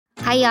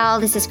Hi, y'all.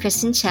 This is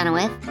Kristen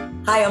Chenoweth.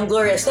 Hi, I'm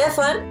Gloria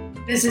Stefan.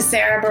 This is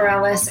Sarah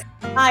Bareilles.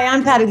 Hi,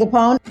 I'm Patti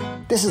LuPone.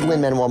 This is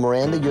Lin-Manuel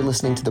Miranda. You're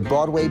listening to the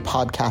Broadway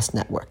Podcast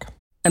Network.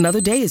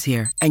 Another day is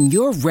here, and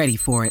you're ready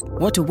for it.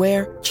 What to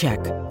wear? Check.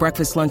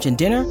 Breakfast, lunch, and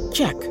dinner?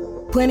 Check.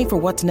 Planning for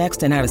what's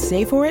next and how to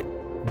save for it?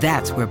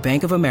 That's where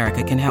Bank of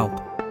America can help.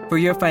 For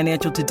your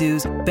financial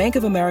to-dos, Bank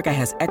of America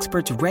has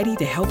experts ready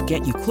to help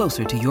get you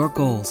closer to your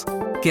goals.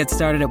 Get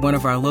started at one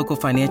of our local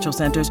financial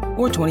centers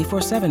or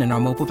 24/7 in our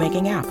mobile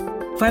banking app.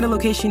 Find a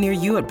location near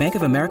you at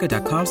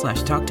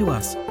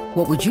bankofamerica.com/talktous.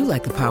 What would you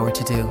like the power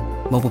to do?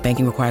 Mobile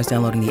banking requires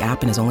downloading the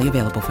app and is only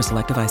available for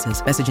select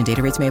devices. Message and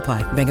data rates may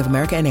apply. Bank of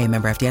America N.A.,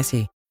 member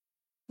FDIC.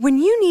 When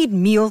you need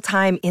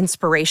mealtime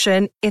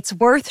inspiration, it's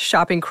worth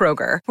shopping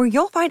Kroger, where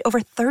you'll find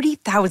over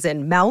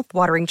 30,000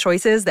 mouth-watering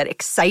choices that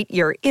excite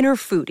your inner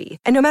foodie.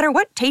 And no matter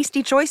what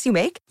tasty choice you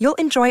make, you'll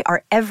enjoy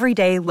our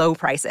everyday low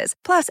prices,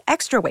 plus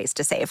extra ways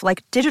to save,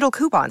 like digital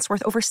coupons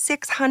worth over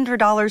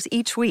 $600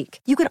 each week.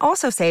 You can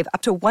also save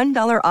up to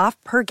 $1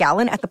 off per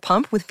gallon at the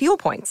pump with fuel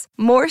points.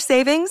 More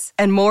savings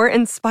and more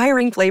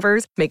inspiring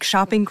flavors make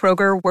shopping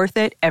Kroger worth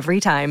it every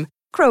time.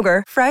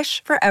 Kroger,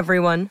 fresh for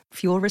everyone.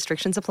 Fuel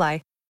restrictions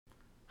apply.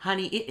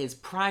 Honey, it is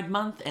Pride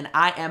Month, and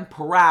I am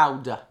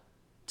proud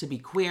to be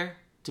queer,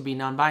 to be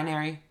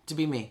non-binary, to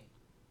be me.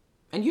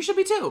 And you should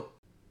be too.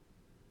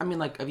 I mean,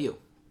 like, of you.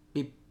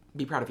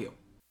 Be proud of you.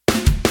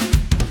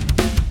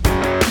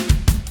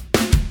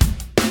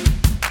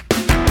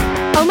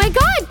 Oh my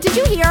God, did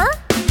you hear?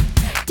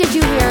 Did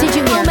you hear?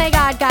 Oh my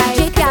God, guys.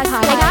 Jake has a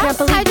podcast. I can't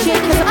believe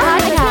Jake has a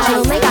podcast.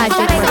 Oh my God,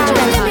 Jake has a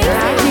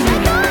podcast.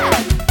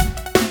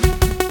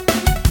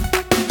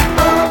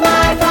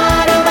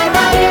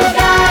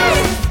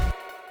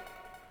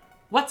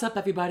 What's up,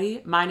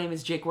 everybody? My name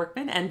is Jake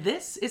Workman, and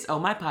this is Oh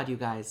My Pod, You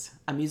Guys,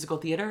 a musical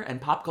theater and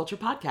pop culture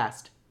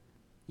podcast.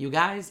 You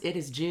guys, it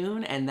is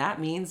June, and that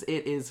means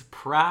it is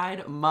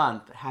Pride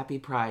Month. Happy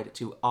Pride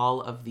to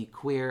all of the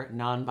queer,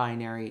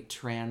 non-binary,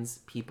 trans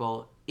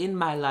people in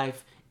my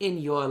life, in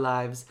your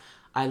lives.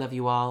 I love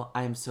you all.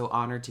 I am so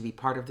honored to be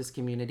part of this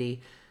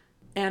community.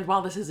 And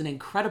while this is an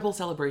incredible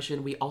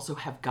celebration, we also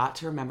have got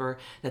to remember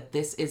that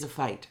this is a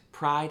fight.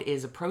 Pride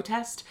is a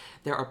protest.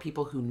 There are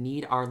people who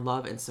need our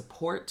love and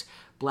support.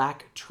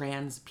 Black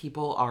trans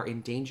people are in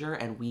danger,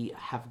 and we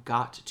have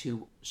got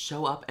to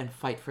show up and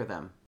fight for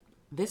them.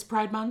 This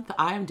Pride Month,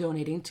 I am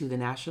donating to the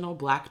National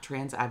Black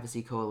Trans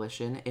Advocacy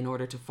Coalition in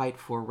order to fight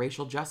for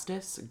racial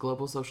justice,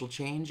 global social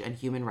change, and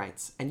human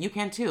rights. And you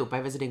can too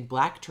by visiting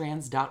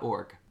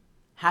blacktrans.org.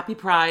 Happy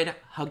Pride,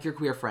 hug your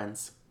queer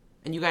friends.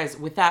 And you guys,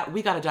 with that,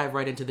 we gotta dive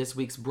right into this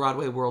week's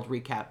Broadway World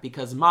Recap,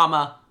 because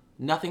mama,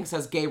 nothing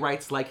says gay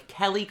rights like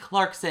Kelly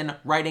Clarkson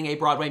writing a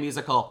Broadway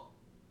musical.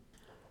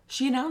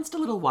 She announced a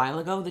little while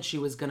ago that she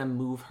was gonna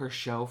move her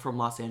show from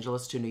Los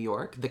Angeles to New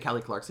York, the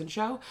Kelly Clarkson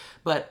show,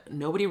 but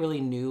nobody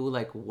really knew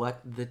like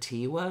what the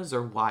tea was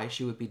or why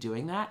she would be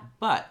doing that.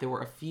 But there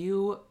were a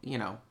few,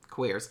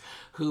 queers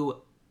who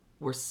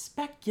were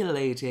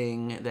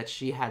speculating that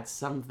she had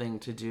something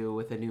to do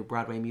with a new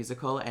Broadway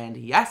musical, and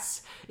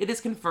yes, it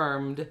is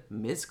confirmed,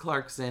 Ms.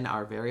 Clarkson,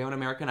 our very own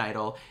American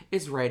Idol,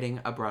 is writing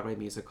a Broadway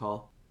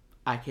musical.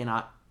 I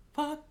cannot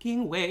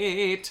fucking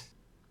wait.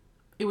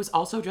 It was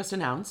also just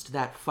announced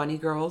that Funny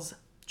Girl's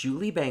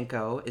Julie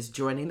Benko is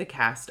joining the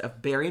cast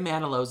of Barry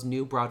Manilow's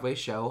new Broadway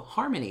show,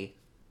 Harmony.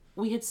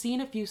 We had seen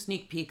a few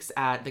sneak peeks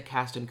at the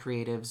cast and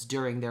creatives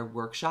during their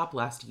workshop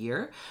last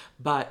year,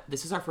 but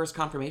this is our first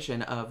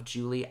confirmation of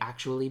Julie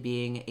actually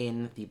being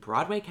in the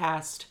Broadway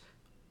cast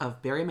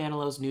of Barry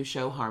Manilow's new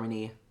show,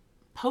 Harmony,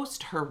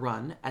 post her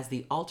run as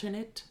the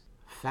alternate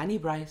Fanny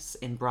Brice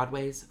in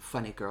Broadway's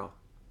Funny Girl.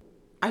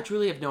 I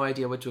truly have no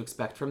idea what to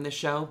expect from this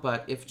show,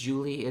 but if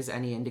Julie is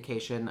any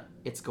indication,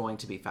 it's going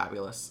to be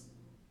fabulous.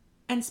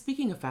 And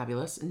speaking of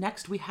fabulous,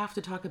 next we have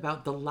to talk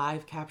about the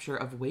live capture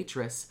of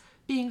Waitress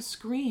being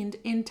screened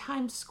in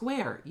Times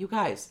Square. You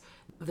guys,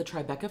 the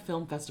Tribeca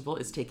Film Festival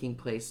is taking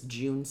place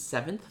June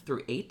 7th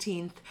through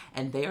 18th,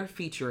 and they are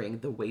featuring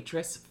the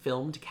Waitress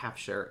filmed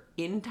capture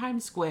in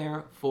Times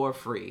Square for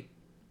free.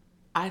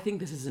 I think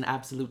this is an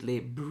absolutely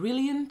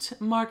brilliant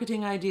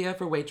marketing idea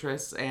for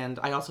Waitress, and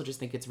I also just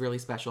think it's really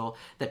special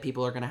that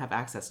people are going to have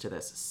access to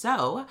this.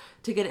 So,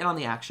 to get in on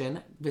the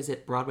action,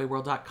 visit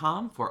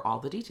BroadwayWorld.com for all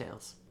the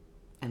details.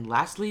 And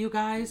lastly, you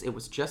guys, it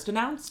was just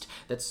announced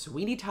that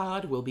Sweeney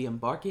Todd will be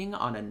embarking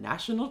on a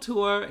national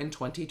tour in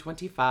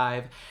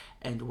 2025,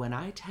 and when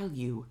I tell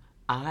you,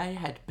 I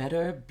had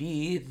better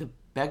be the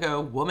beggar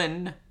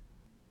woman.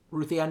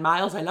 Ruthie Ann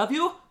Miles, I love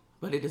you,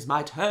 but it is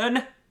my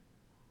turn.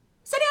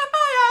 City on fire!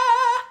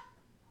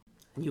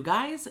 And you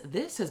guys,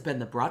 this has been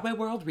the Broadway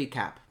World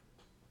Recap.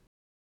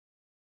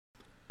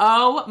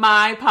 Oh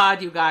my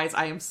pod, you guys.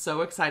 I am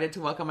so excited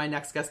to welcome my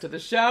next guest to the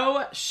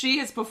show. She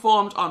has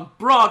performed on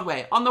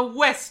Broadway, on the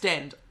West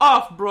End,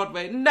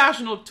 off-Broadway,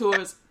 national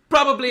tours,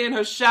 probably in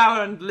her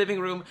shower and living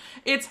room.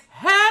 It's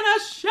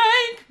Hannah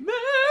Shankman!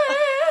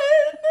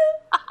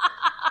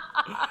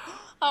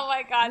 Oh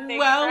my God,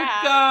 thanks for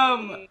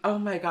having me. Oh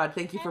my God,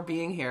 thank you for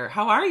being here.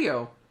 How are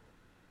you?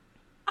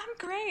 I'm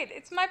great.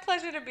 It's my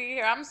pleasure to be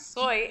here. I'm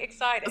so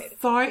excited.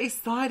 So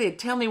excited.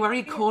 Tell me, where are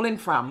you calling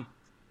from?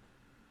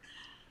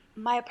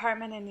 My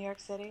apartment in New York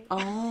City.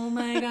 Oh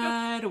my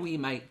God, we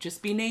might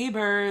just be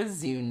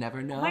neighbors. You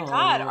never know. Oh my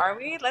God, are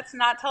we? Let's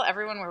not tell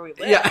everyone where we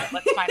live. Yeah.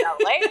 Let's find out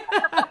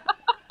later.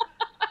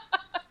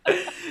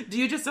 Do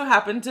you just so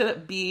happen to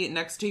be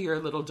next to your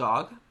little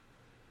dog?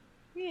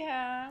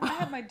 Yeah, I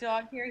have my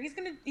dog here.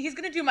 He's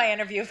gonna do my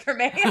interview for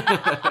me.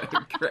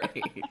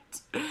 Great.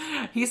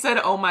 He said,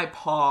 "Oh my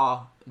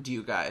paw." Do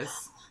you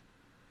guys?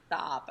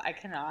 Stop! I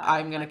cannot.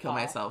 I'm gonna kill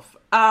myself.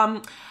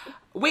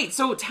 Wait.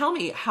 So tell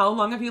me, how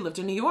long have you lived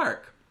in New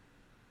York?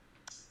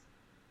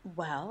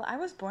 Well, I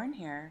was born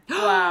here.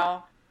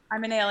 Wow,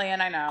 I'm an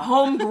alien. I know.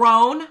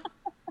 Homegrown.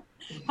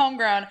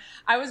 Homegrown.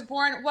 I was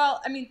born,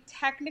 well, I mean,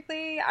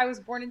 technically I was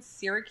born in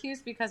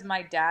Syracuse because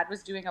my dad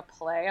was doing a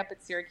play up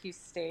at Syracuse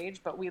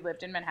Stage, but we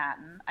lived in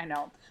Manhattan. I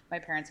know. My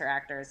parents are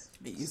actors.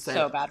 You said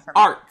so bad for me.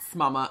 Arts,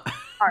 mama.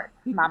 Arts,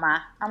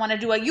 mama. I want to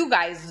do what you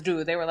guys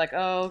do. They were like,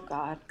 oh,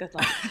 God, good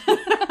luck.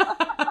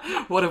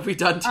 What have we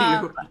done to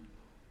you?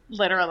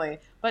 Literally.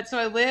 But so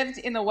I lived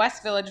in the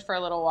West Village for a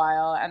little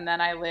while, and then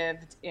I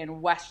lived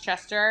in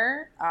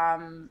Westchester,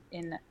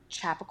 in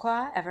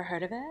Chappaqua. Ever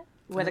heard of it?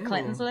 Where the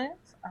Clintons live?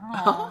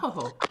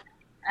 Oh.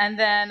 And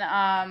then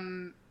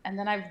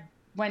I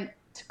went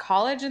to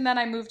college, and then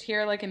I moved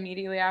here like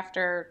immediately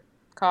after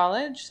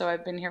college. So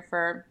I've been here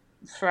for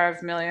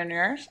 5 million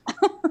years.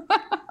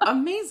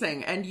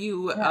 Amazing. And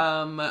you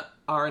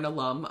are an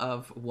alum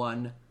of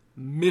one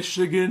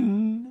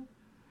Michigan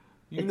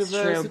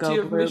University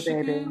Go of Blue,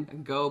 Michigan.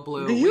 baby. Go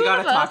Blue. The We got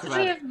to talk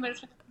University about it. of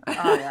Michigan.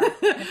 Oh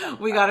yeah.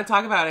 We got to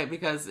talk about it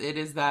because it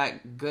is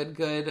that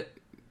good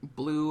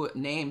blue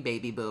name,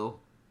 baby boo.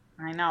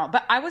 I know.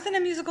 But I wasn't a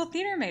musical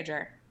theater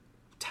major.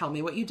 Tell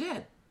me what you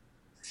did.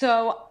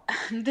 So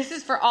this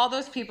is for all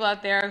those people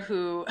out there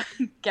who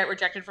get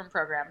rejected from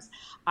programs.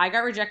 I got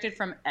rejected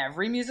from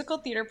every musical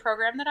theater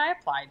program that I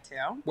applied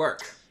to.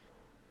 Work.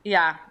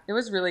 Yeah, it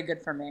was really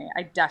good for me.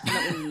 I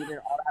definitely needed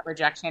all that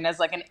rejection as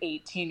like an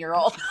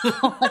 18-year-old.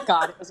 Oh my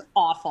God, it was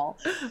awful.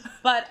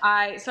 But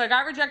I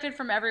got rejected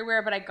from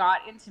everywhere, but I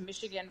got into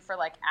Michigan for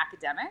like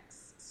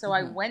academics. So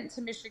I went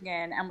to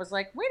Michigan and was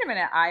like, wait a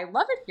minute, I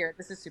love it here.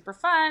 This is super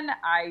fun.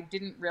 I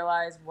didn't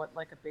realize what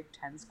like a Big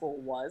Ten school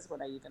was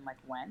when I even like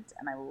went,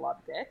 and I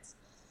loved it.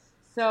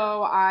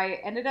 So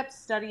I ended up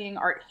studying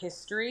art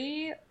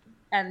history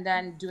and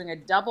then doing a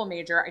double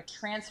major. I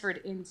transferred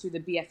into the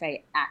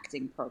BFA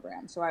acting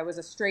program. So I was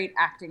a straight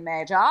acting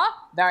major,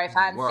 very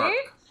fancy,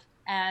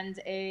 and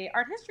a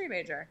art history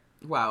major.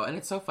 Wow. And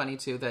it's so funny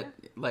too that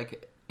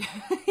like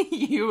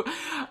you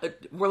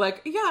were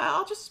like, yeah,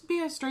 I'll just be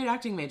a straight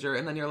acting major.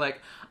 And then you're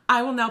like,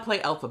 I will now play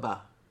Elphaba.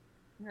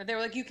 They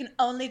were like, you can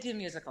only do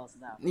musicals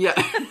though. Yeah,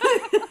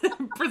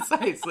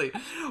 precisely.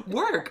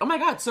 Work. Oh my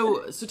God.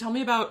 So tell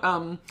me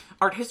about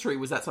art history.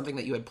 Was that something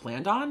that you had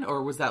planned on,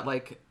 or was that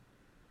like...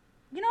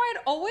 You know, I'd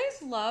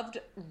always loved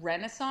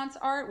Renaissance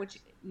art, which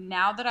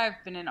now that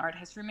I've been an art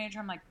history major,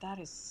 I'm like, that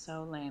is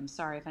so lame.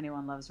 Sorry if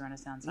anyone loves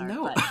Renaissance art.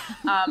 No.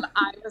 But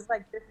I was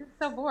like, this is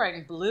so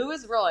boring. Blue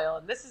is royal,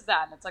 and this is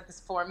that. And it's like this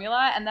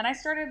formula. And then I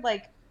started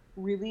like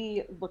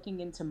really looking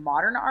into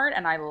modern art,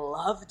 and I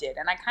loved it.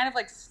 And I kind of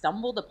like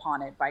stumbled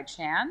upon it by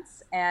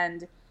chance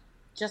and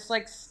just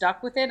like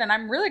stuck with it. And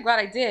I'm really glad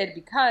I did,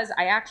 because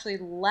I actually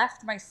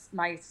left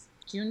my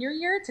junior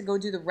year to go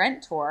do the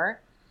Rent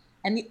tour.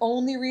 And the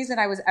only reason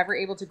I was ever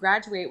able to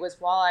graduate was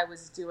while I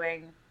was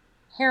doing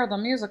Hair the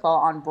Musical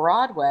on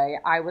Broadway.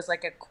 I was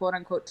like a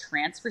quote-unquote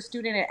transfer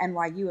student at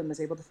NYU and was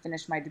able to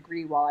finish my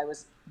degree while I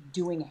was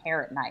doing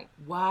hair at night.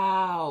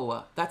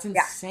 Wow. That's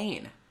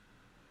insane.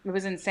 Yeah. It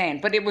was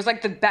insane. But it was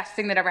like the best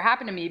thing that ever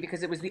happened to me,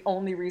 because it was the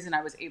only reason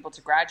I was able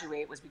to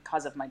graduate was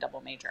because of my double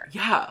major.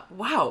 Yeah.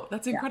 Wow.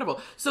 That's incredible.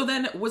 Yeah. So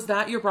then, was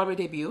that your Broadway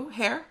debut,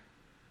 Hair?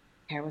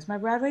 Hair was my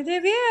Broadway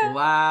debut.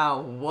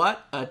 Wow,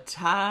 what a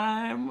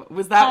time.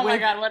 Was that my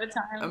God, what a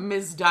time.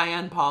 Ms.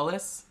 Diane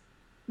Paulus?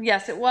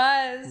 Yes, it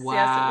was.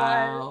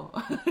 Wow.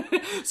 Yes,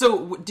 it was.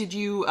 So did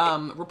you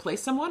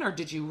replace someone, or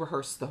did you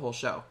rehearse the whole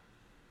show?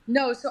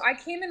 No, so I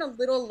came in a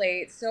little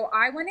late. So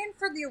I went in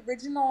for the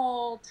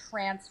original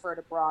transfer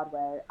to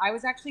Broadway. I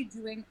was actually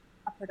doing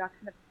a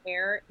production of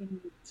Hair in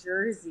New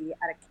Jersey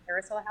at a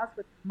Carousel House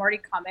with Marty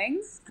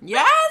Cummings.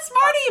 Yes,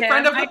 Marty,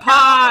 friend of the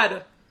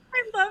pod.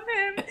 I love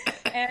him.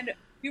 And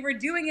we were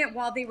doing it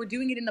while they were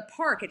doing it in the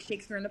park at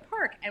Shakespeare in the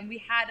Park. And we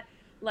had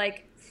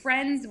like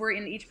friends were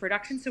in each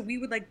production. So we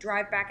would like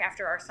drive back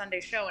after our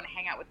Sunday show and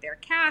hang out with their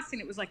cast.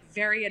 And it was like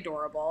very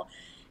adorable.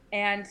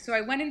 And so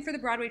I went in for the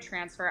Broadway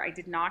transfer. I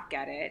did not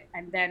get it.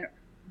 And then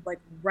like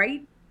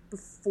right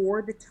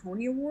before the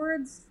Tony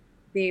Awards,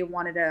 they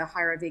wanted to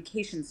hire a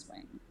vacation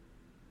swing.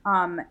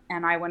 And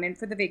I went in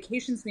for the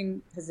vacation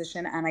swing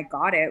position, and I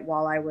got it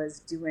while I was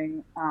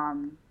doing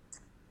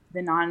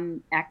the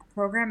non-EC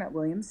program at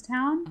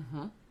Williamstown.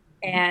 Mm-hmm.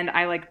 And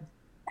I like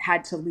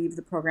had to leave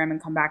the program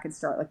and come back and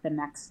start like the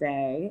next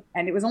day.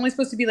 And it was only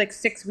supposed to be like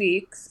 6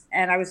 weeks,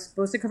 and I was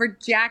supposed to cover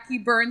Jackie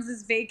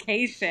Burns's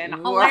vacation.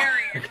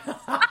 Hilarious.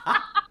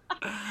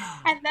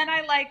 And then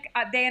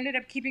they ended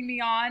up keeping me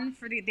on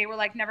they were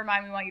like, never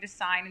mind, we want you to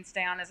sign and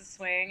stay on as a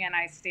swing. And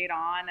I stayed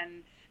on.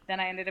 And then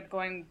I ended up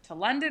going to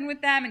London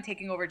with them and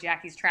taking over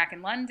Jackie's track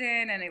in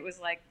London. And it was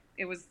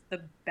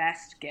the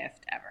best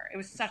gift ever. It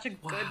was such a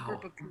good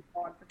group of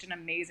people and such an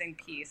amazing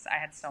piece. I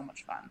had so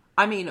much fun.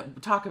 I mean,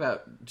 talk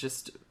about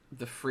just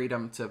the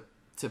freedom to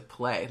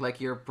play,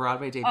 like your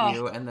Broadway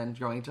debut and then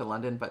going to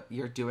London, but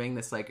you're doing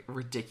this like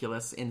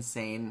ridiculous,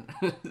 insane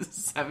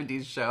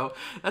 70s show.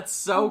 That's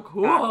so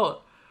cool. God.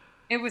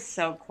 It was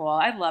so cool.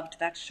 I loved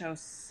that show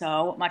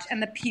so much.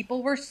 And the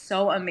people were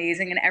so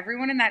amazing. And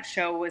everyone in that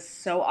show was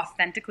so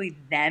authentically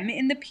them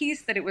in the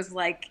piece that it was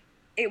like,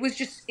 it was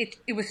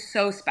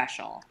so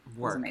special. It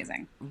was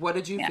amazing. What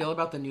did you feel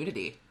about the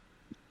nudity?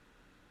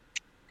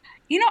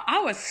 You know, I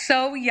was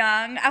so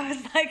young. I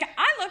was like,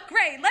 I look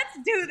great. Let's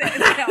do this.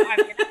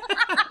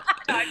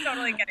 No, I'm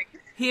totally kidding.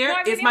 Here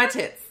is my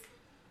tits.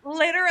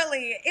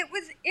 Literally. It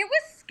was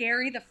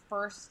scary the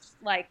first,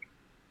 like,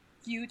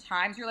 few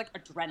times. You're like,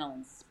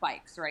 adrenaline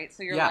spikes, right?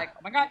 So you're like,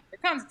 oh my God, here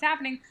it comes. It's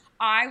happening.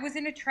 I was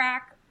in a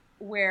track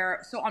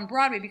so on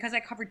Broadway, because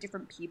I covered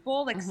different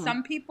people, like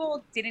some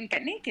people didn't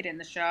get naked in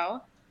the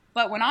show.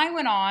 But when I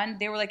went on,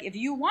 they were like, if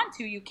you want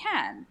to, you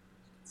can.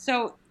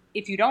 So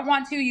if you don't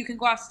want to, you can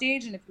go off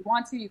stage. And if you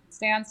want to, you can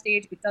stay on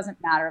stage. It doesn't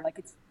matter. Like,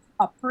 it's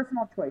a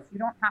personal choice. You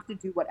don't have to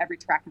do what every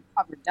track you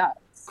cover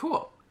does.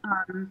 Cool.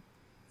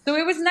 So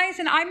it was nice.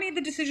 And I made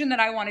the decision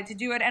that I wanted to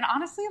do it. And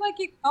honestly, like,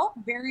 it felt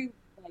very,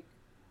 like,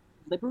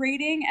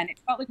 liberating. And it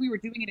felt like we were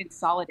doing it in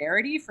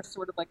solidarity for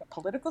sort of like a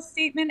political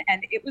statement.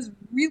 And it's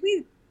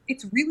really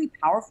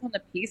powerful in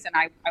the piece. And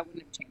I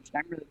wouldn't have changed it.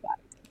 I'm really glad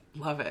I did it.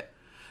 Love it.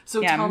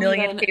 So a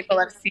million people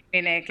have seen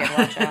me naked.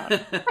 Watch out.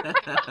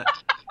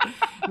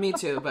 Me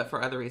too, but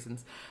for other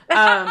reasons.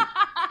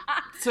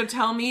 So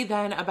tell me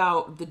then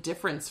about the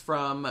difference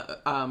from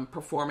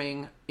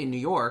performing in New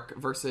York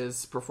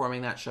versus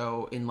performing that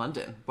show in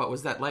London. What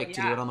was that like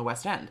to do it on the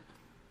West End?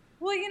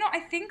 Well, you know, I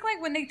think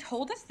like when they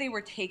told us they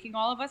were taking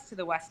all of us to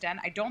the West End,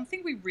 I don't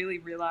think we really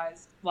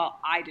realized, well,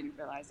 I didn't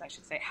realize, I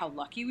should say, how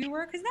lucky we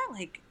were, because that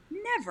like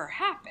never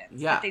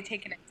happens. Yeah. That they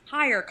take an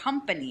entire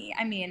company.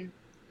 I mean,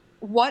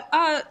 what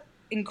a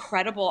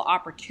incredible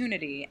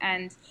opportunity.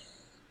 And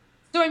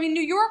so, I mean,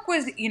 New York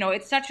was, you know,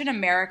 it's such an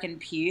American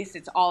piece.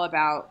 It's all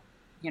about,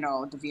 you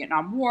know, the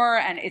Vietnam War,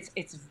 and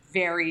it's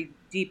very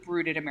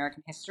deep-rooted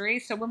American history.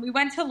 So when we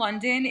went to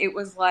London, it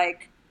was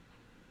like,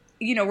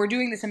 you know, we're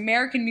doing this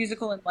American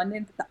musical in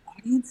London, but the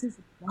audiences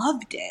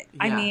loved it.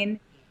 Yeah. I mean,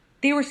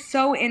 they were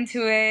so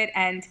into it.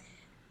 And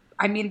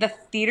I mean, the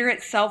theater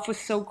itself was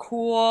so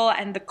cool,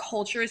 and the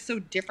culture is so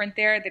different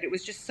there that it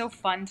was just so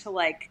fun to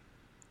like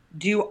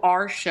do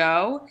our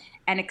show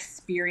and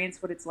experience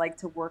what it's like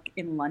to work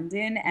in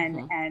London.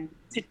 And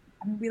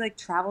we like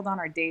traveled on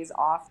our days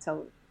off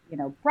to, you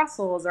know,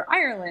 Brussels or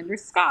Ireland or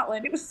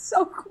Scotland. It was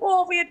so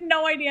cool. We had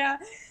no idea.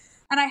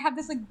 And I had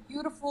this like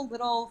beautiful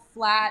little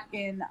flat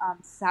in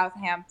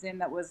Southampton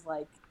that was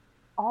like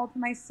all to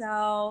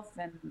myself.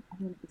 And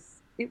I mean,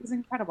 it was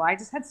incredible. I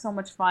just had so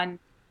much fun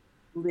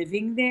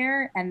living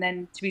there. And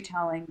then to be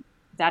telling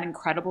that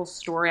incredible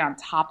story on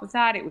top of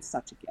that, it was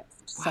such a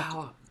gift.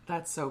 Wow,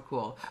 that's so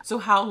cool. So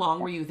how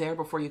long were you there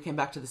before you came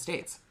back to the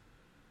States?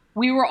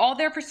 We were all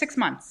there for 6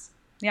 months.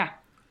 Yeah.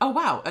 Oh,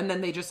 wow. And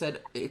then they just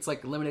said, it's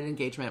like limited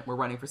engagement. We're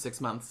running for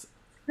 6 months.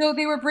 So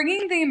they were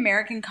bringing the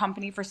American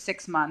company for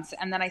 6 months,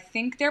 and then I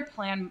think their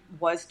plan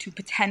was to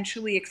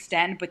potentially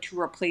extend, but to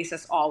replace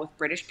us all with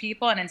British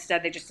people, and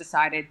instead they just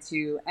decided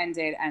to end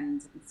it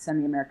and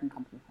send the American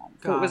company home.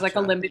 So It was like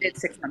a limited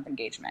 6-month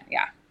engagement,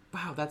 yeah.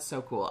 Wow, that's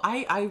so cool.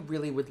 I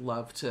really would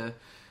love to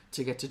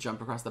get to jump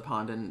across the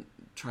pond and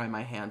try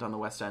my hand on the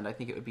West End. I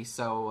think it would be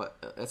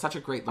such a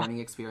great learning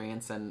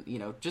experience. And, you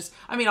know, just,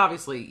 I mean,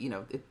 obviously, you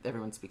know,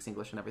 everyone speaks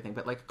English and everything,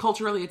 but like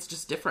culturally it's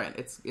just different.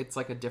 It's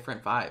like a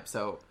different vibe.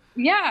 So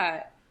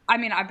yeah, I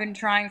mean, I've been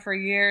trying for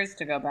years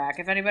to go back.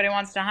 If anybody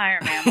wants to hire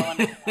me,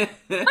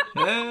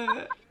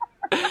 I'm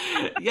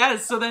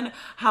Yes. So then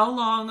how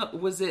long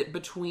was it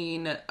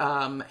between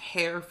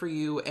Hair for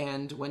you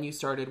and when you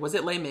started? Was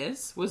it Les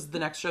Mis? Was the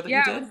next show that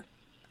you did?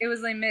 It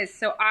was Les Mis.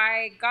 So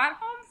I got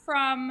home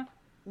from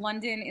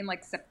London in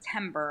like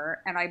September,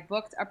 and I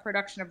booked a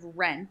production of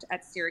Rent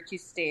at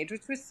Syracuse Stage,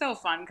 which was so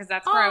fun because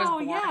that's where I was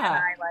born.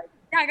 Yeah.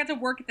 And I got to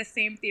work at the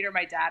same theater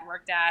my dad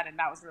worked at, and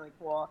that was really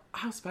cool.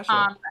 How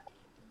special.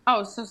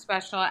 So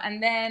special.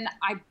 And then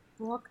I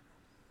booked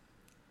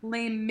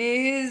Les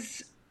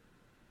Mis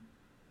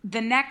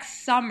the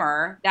next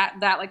summer, that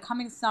like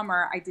coming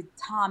summer, I did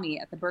Tommy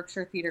at the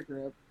Berkshire Theater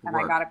Group, and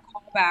I got a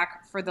call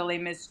back for the Les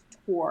Mis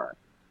tour.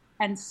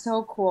 And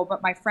so cool.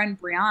 But my friend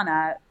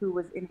Brianna, who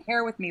was in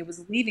Hair with me,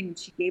 was leaving, and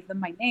she gave them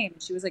my name.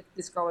 And she was like,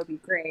 this girl would be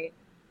great.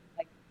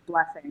 Like,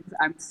 blessings.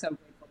 I'm so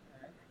grateful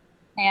for her.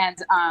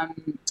 And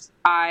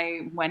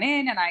I went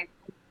in, and I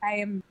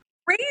am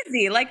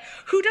crazy. Like,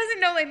 who doesn't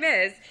know Les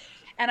Mis?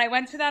 And I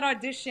went to that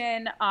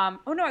audition. I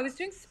was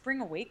doing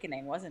Spring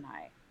Awakening, wasn't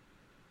I?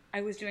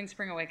 I was doing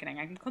Spring Awakening.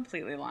 I'm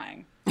completely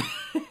lying.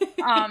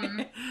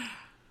 What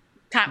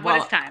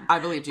is time? I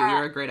believed you.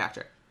 You're a great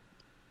actor.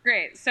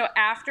 Great. So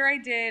after I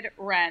did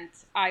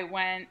Rent, I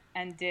went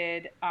and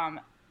did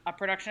a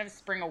production of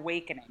Spring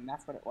Awakening.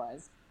 That's what it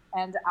was.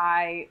 And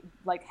I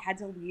like had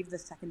to leave the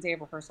second day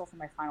of rehearsal for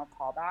my final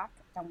callback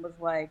and was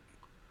like,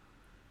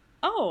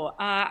 oh,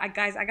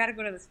 guys, I got to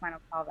go to this final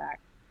callback.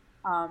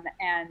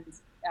 And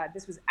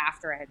this was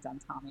after I had done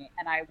Tommy.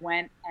 And I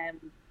went and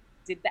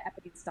did the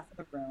Eponine stuff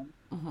in the room.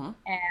 Mm-hmm.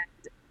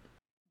 And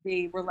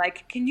they were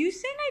like, can you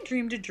sing I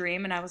Dreamed a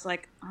Dream? And I was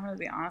like, I'm going to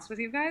be honest with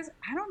you guys.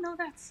 I don't know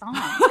that song.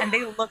 And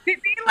they looked at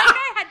me like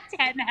I had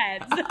 10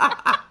 heads.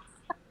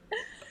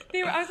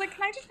 I was like,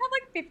 can I just have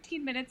like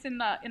 15 minutes in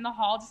the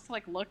hall just to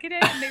like look at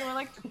it? And they were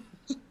like,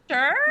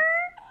 sure.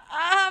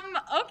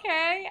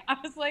 Okay. I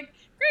was like,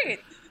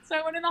 great. So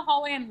I went in the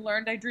hallway and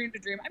learned I Dreamed a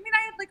Dream. I mean,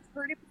 I had like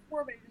heard it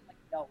before, but I didn't like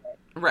know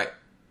it. Right.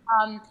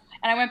 And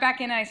I went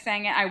back in and I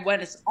sang it. I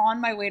was on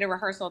my way to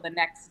rehearsal the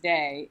next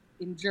day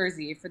in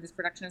Jersey for this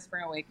production of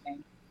Spring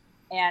Awakening.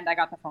 And I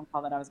got the phone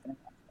call that I was going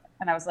to go.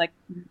 And I was like,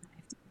 I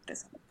have to put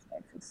this on the play.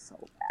 I feel so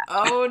bad.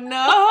 Oh,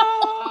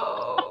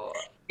 no.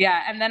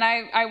 Yeah. And then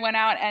I went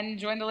out and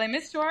joined the Les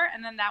Mis tour.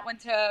 And then that went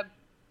to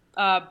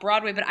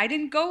Broadway. But I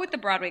didn't go with the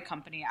Broadway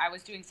company. I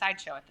was doing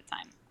Sideshow at the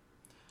time.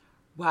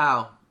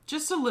 Wow.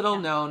 Just a little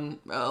known,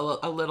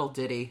 a little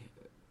ditty.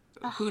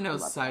 Who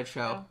knows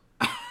Sideshow?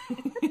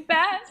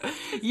 Best.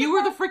 You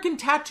were the freaking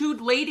tattooed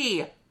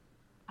lady.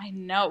 I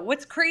know.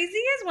 What's crazy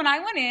is when I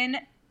went in,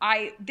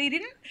 they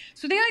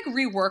like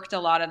reworked a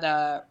lot of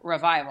the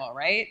revival,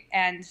 right?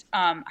 And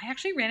I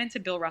actually ran into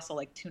Bill Russell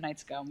like 2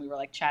 nights ago and we were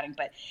like chatting,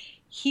 but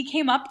he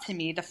came up to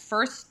me the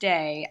first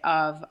day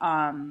of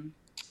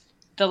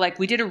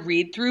we did a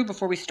read through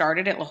before we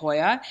started at La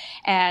Jolla,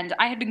 and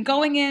I had been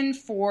going in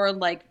for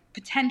like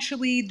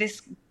potentially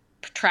this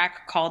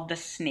track called The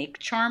Snake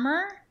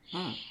Charmer.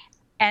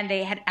 And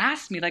they had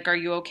asked me, like, are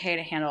you okay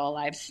to handle a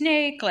live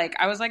snake? Like,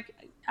 I was like,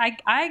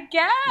 I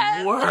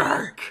guess.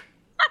 Work.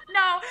 No.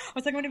 I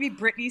was like, I'm going to be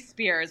Britney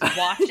Spears.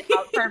 Watch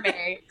out for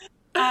me.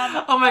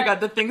 Oh, my God.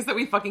 The things that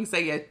we fucking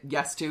say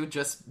yes to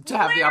just to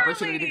have the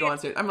opportunity to go on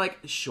stage. I'm like,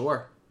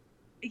 sure.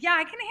 Yeah,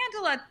 I can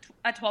handle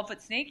a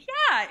 12-foot snake.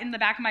 Yeah. In the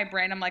back of my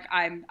brain, I'm like,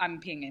 I'm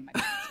peeing in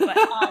my pants.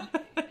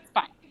 But it's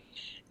fine.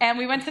 And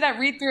we went to that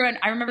read-through, and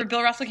I remember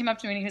Bill Russell came up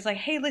to me, and he was like,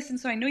 hey, listen,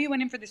 so I know you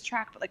went in for this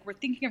track, but, like, we're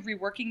thinking of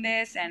reworking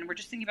this, and we're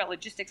just thinking about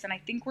logistics, and I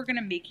think we're going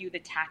to make you the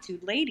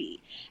tattooed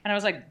lady. And I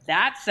was like,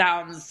 that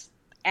sounds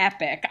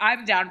epic.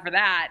 I'm down for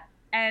that.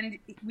 And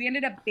we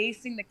ended up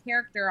basing the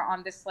character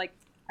on this, like,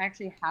 I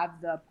actually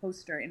have the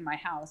poster in my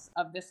house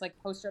of this, like,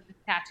 poster of the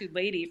tattooed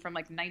lady from,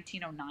 like,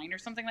 1909 or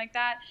something like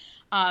that.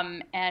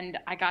 And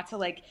I got to,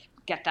 like,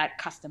 get that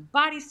custom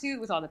bodysuit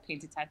with all the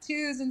painted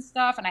tattoos and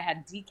stuff. And I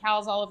had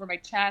decals all over my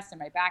chest and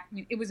my back. I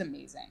mean, it was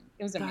amazing.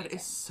 It was amazing. That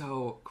is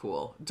so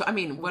cool. I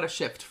mean, what a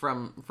shift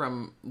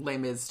from Les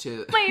Mis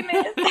to... Les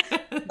Mis.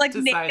 Like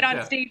to naked on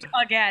Sideshow. stage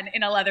again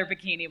in a leather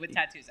bikini with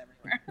tattoos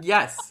everywhere.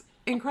 Yes.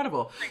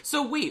 Incredible.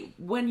 So wait,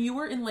 when you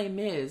were in Les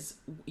Mis,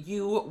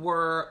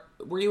 were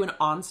you an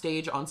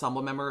on-stage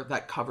ensemble member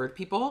that covered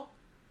people?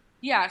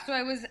 Yeah, so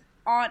I was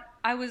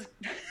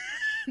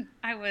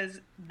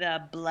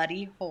the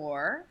bloody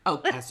whore.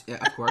 Oh, yes, yeah,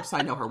 of course.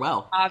 I know her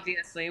well.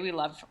 Obviously, we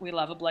love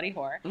a bloody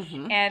whore.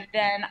 Mm-hmm. And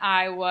then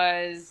I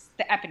was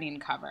the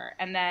Eponine cover.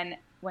 And then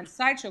when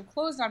Sideshow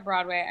closed on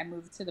Broadway, I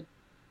moved to the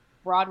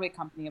Broadway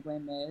company of Les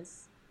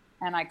Mis,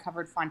 and I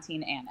covered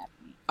Fantine and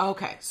Eponine.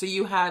 Okay, so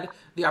you had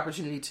the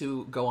opportunity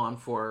to go on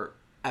for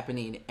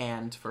Eponine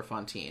and for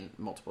Fantine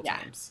multiple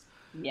times.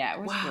 Yeah,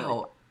 it was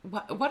wow.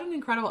 Really... What an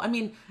incredible... I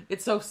mean,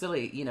 it's so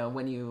silly, you know,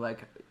 when you,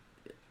 like...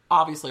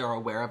 obviously are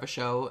aware of a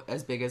show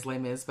as big as Les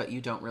Mis, but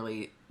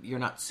you're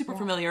not super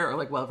familiar or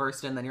like well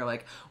versed, and then you're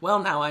like, well,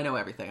 now I know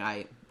everything.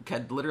 I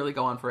could literally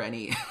go on for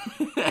any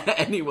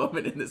any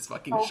woman in this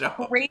fucking show.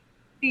 Crazy.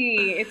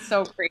 It's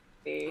so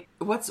crazy.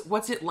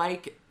 What's it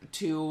like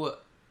to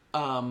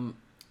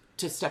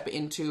step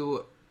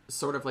into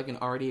sort of like an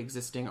already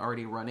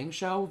running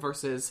show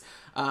versus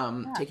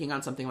taking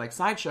on something like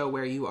Sideshow,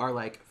 where you are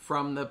like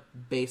from the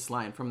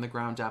baseline, from the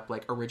ground up,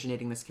 like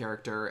originating this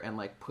character and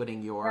like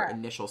putting your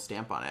initial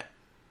stamp on it?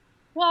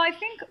 Well, I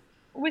think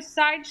with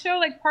Sideshow,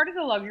 like part of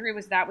the luxury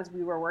was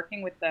we were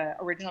working with the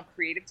original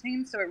creative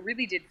team, so it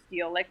really did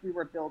feel like we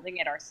were building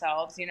it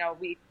ourselves. You know,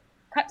 we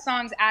cut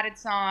songs, added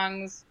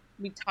songs,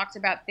 we talked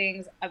about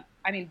things.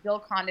 I mean, Bill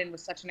Condon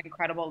was such an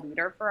incredible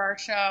leader for our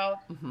show,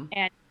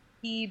 and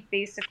he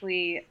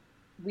basically,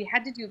 we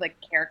had to do like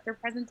character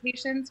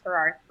presentations for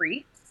our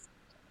freaks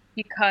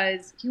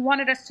because he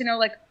wanted us to know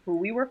like who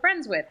we were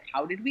friends with,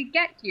 how did we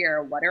get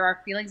here, what are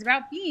our feelings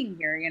about being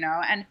here, you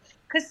know? And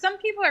because some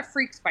people are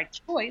freaks by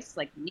choice,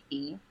 like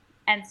me,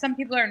 and some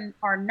people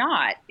are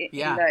not in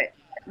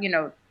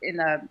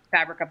the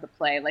fabric of the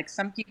play. Like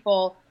some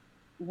people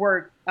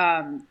were,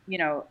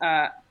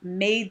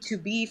 made to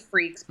be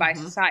freaks by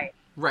society.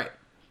 Right.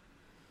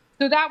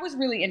 So that was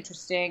really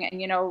interesting.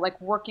 And, you know, like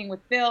working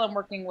with Bill and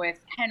working with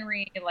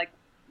Henry, like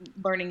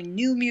learning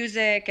new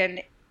music,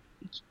 and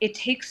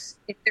there's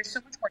so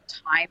much more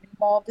time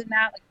involved in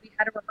that. Like we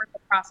had a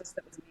rehearsal process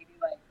that was maybe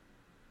like,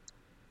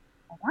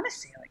 I want to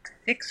say like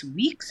 6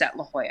 weeks at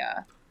La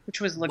Jolla.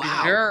 which was Wow.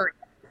 luxurious.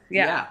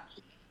 Yeah.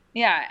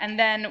 Yeah, and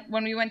then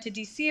when we went to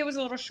DC, it was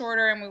a little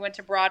shorter, and we went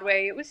to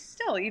Broadway, it was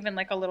still even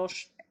like a little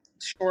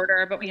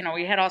shorter, but you know,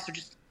 we had also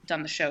just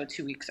done the show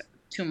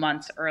 2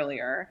 months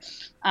earlier.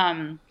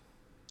 But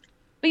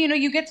you know,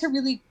 you get to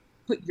really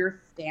put your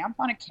stamp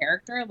on a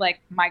character.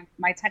 Like my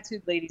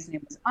tattooed lady's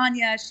name was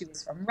Anya. She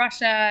was from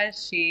Russia.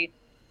 She,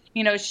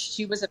 you know,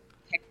 she was a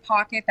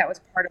pickpocket. That was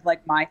part of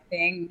like my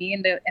thing. Me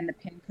and the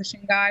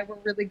pincushion guy were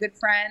really good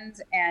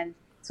friends, and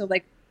so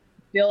like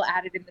Bill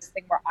added in this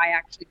thing where I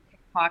actually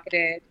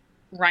pickpocketed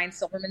Ryan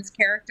Silverman's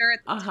character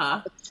at the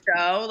top of the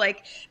show,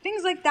 like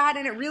things like that,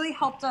 and it really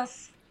helped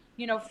us,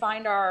 you know,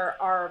 find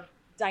our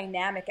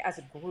dynamic as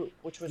a group,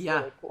 which was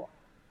really cool.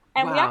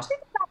 And we actually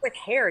did that with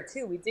hair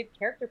too. We did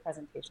character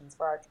presentations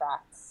for our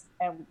tracks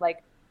and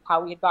like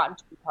how we had gotten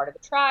to be part of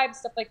the tribe,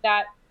 stuff like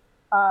that.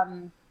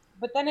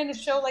 But then in a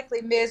show like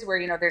Les Mis, where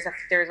you know there's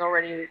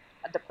already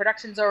the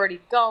production's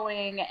already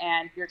going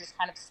and you're just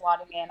kind of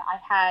slotting in. I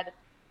had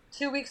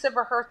 2 weeks of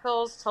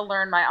rehearsals to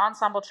learn my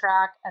ensemble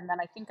track, and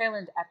then I think I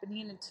learned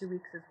Eponine in 2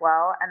 weeks as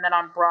well. And then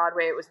on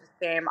Broadway, it was the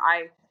same.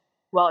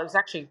 Well, it was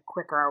actually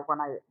quicker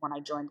when I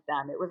joined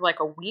them. It was like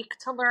a week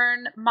to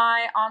learn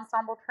my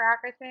ensemble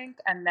track, I think,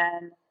 and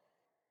then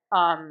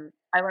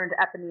I learned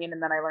Eponine,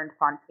 and then I learned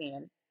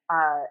Fantine.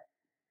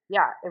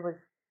 Yeah, it was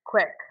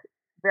quick,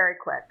 very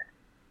quick.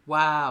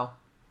 Wow.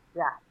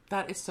 Yeah.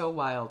 That is so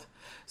wild.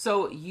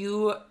 So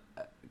you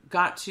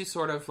got to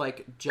sort of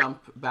like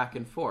jump back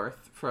and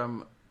forth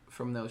from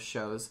those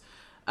shows.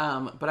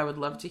 But I would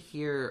love to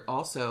hear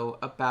also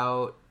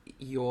about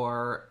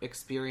your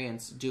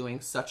experience doing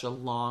such a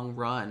long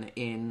run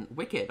in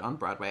Wicked on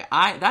Broadway.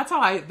 That's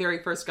how I very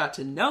first got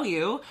to know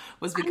you,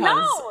 was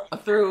because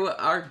through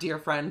our dear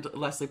friend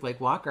Leslie Blake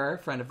Walker,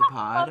 friend of the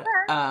pod.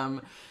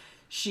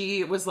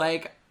 She was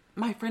like,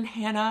 my friend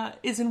Hannah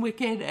is in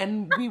Wicked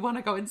and we want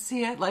to go and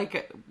see it.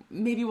 Like,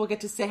 maybe we'll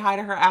get to say hi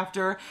to her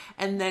after.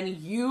 And then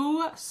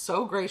you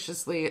so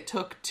graciously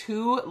took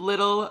 2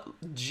 little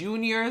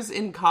juniors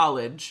in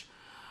college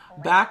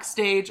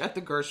backstage at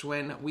the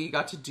Gershwin. We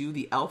got to do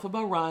the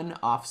Elphaba run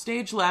off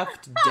stage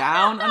left,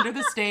 down under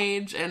the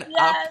stage, and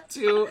up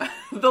to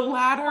the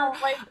ladder.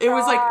 It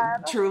was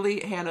like,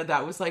 truly, Hannah,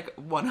 that was like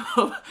one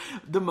of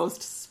the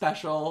most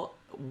special,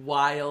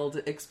 wild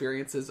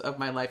experiences of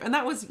my life. And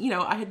that was, you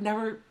know, I had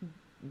never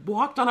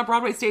walked on a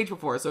Broadway stage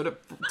before, so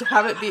to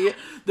have it be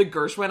the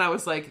Gershwin, I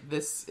was like,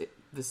 this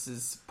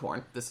is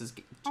porn. This is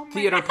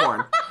theater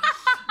porn.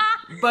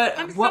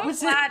 But what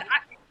was it?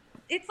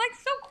 It's like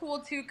so cool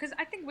too, because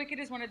I think Wicked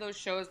is one of those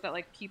shows that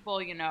like people,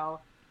 you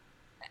know,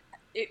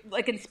 it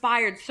like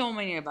inspired so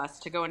many of us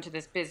to go into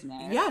this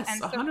business. Yes, and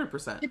so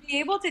 100%. To be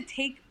able to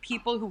take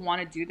people who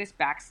want to do this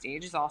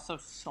backstage is also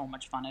so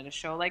much fun at a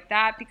show like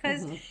that,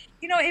 because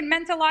you know, it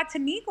meant a lot to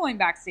me going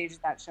backstage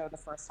at that show the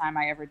first time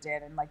I ever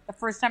did, and like the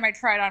first time I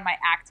tried on my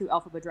Act 2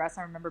 Elphaba dress,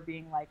 I remember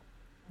being like,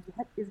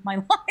 what is my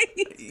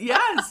life?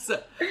 Yes.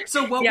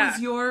 So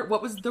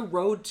what was the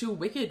road to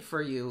Wicked for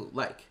you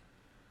like?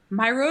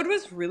 My road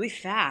was really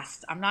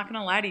fast. I'm not going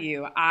to lie to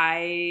you.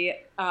 I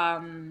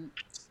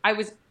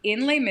was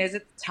in Les Mis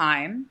at the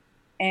time,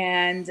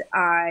 and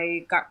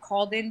I got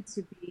called in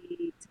to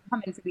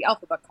come in for the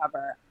Elphaba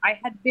cover. I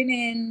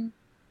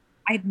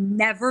had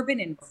never been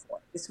in before.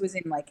 This was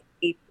in like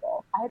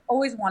April. I had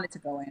always wanted to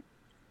go in.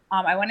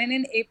 I went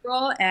in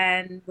April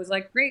and was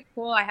like, great,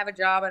 cool. I have a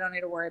job. I don't need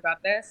to worry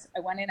about this.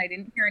 I went in. I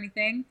didn't hear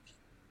anything.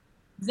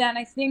 Then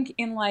I think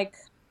in like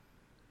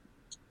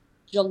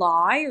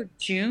July or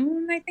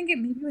June, maybe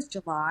it was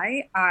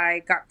July,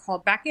 I got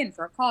called back in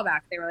for a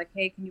callback. They were like,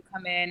 hey, can you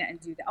come in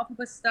and do the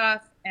Elphaba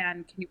stuff?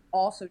 And can you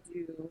also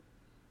do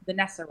the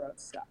Nessa Road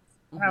stuff?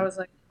 And I was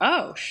like,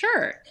 oh,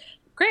 sure.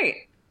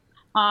 Great.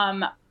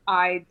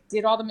 I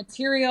did all the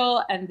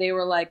material and they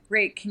were like,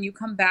 great, can you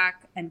come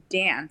back and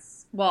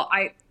dance? Well,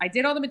 I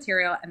did all the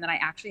material and then I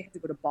actually had to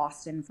go to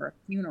Boston for a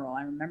funeral.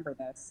 I remember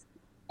this.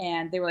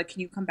 And they were like,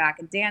 can you come back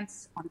and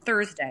dance on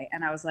Thursday?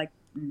 And I was like,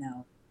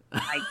 no.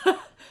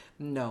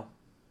 No.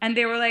 And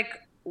they were like,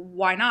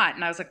 why not?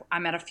 And I was like,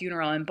 I'm at a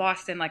funeral in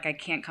Boston. Like, I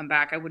can't come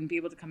back. I wouldn't be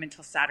able to come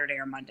until Saturday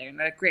or Monday. And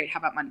they're like, great, how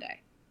about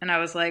Monday? And I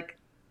was like,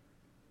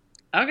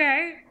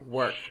 okay.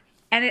 Work.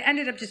 And it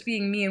ended up just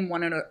being me and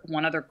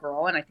one other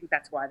girl. And I think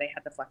that's why they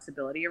had the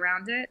flexibility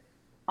around it.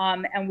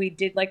 And we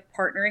did like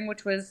partnering,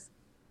 which was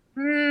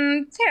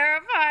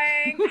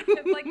terrifying.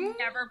 I've like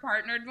never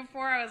partnered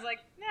before. I was like,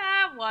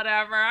 nah,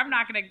 whatever. I'm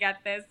not going to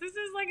get this. This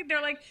is like,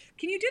 they're like,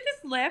 can you do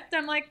this lift?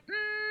 I'm like,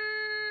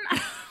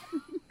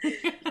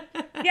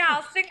 yeah,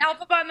 I'll sing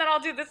Elphaba and then I'll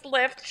do this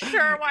lift.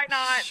 Sure, why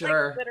not?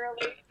 Sure. Like,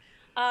 literally.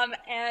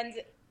 And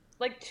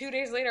like 2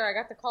 days later, I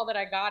got the call that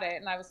I got it.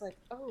 And I was like,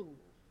 oh.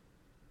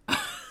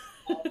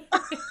 So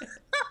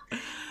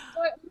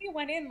I only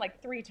went in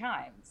like 3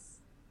 times.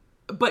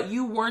 But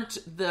you weren't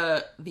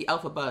the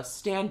Elphaba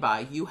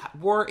standby. You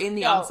were in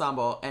the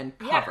ensemble and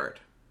covered.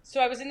 Yeah. So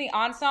I was in the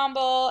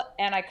ensemble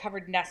and I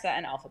covered Nessa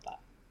and Elphaba.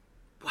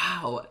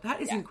 Wow,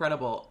 that is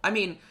incredible. I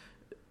mean,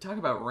 talk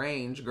about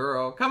range,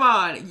 girl. Come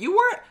on. You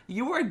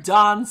were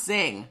Dawn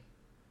Singh.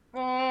 Oh,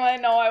 I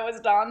know I was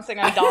dancing.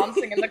 I'm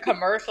dancing in the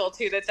commercial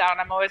too that's out.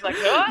 I'm always like,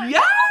 oh.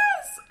 Yes!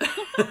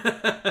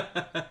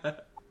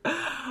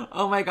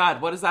 Oh my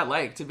God, what is that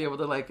like to be able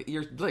to like,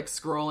 you're like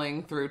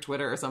scrolling through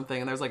Twitter or something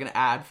and there's like an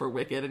ad for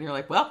Wicked and you're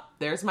like, well,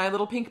 there's my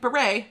little pink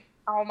beret.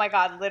 Oh my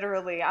God,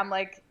 literally. I'm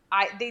like,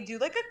 they do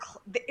like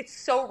it's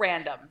so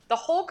random. The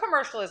whole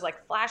commercial is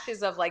like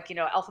flashes of like,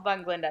 Elphaba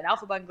and Glinda and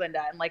Elphaba and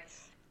Glinda and like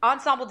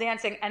ensemble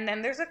dancing. And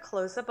then there's a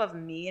close up of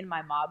me in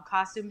my mob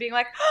costume being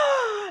like,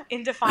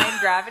 in Defying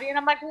Gravity. And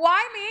I'm like,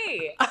 why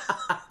me?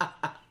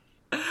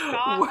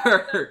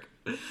 Work.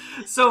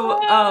 So,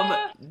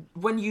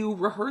 when you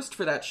rehearsed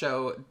for that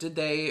show, did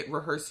they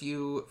rehearse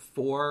you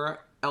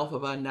for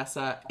Elphaba,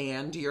 Nessa,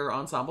 and your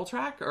ensemble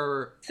track,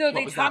 or so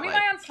they taught me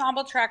my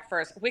ensemble track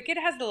first. Wicked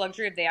has the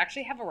luxury of they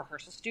actually have a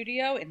rehearsal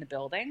studio in the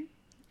building.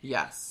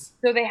 Yes.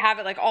 So they have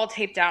it like all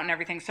taped out and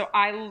everything. So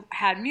I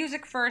had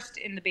music first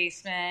in the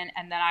basement,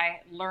 and then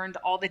I learned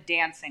all the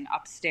dancing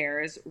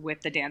upstairs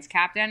with the dance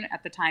captain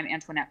at the time,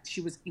 Antoinette.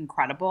 She was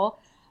incredible.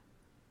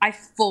 I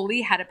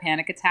fully had a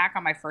panic attack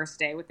on my first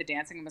day with the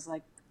dancing and was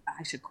like,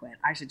 I should quit.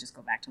 I should just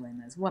go back to Les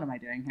Mis. What am I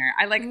doing here?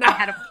 I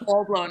had a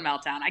full-blown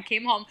meltdown. I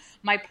came home.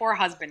 My poor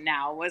husband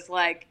now was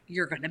like,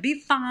 you're going to be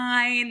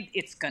fine.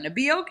 It's going to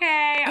be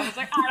okay. I was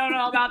like, I don't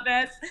know about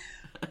this.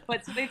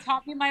 But so they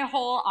taught me my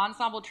whole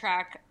ensemble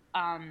track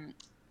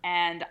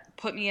and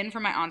put me in for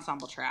my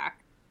ensemble track.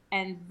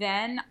 And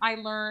then I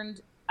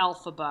learned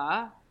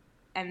Elphaba.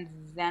 And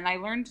then I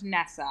learned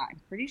Nessa,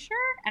 I'm pretty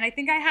sure. And I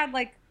think I had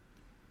like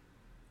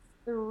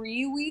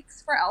 3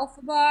 weeks for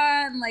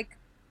Elphaba and like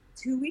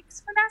 2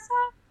 weeks for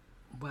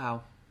Nessa.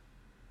 Wow.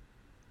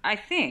 I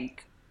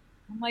think.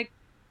 I'm like,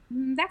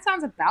 that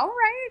sounds about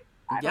right.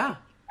 I don't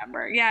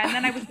remember. Yeah, and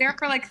then I was there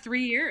for like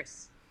 3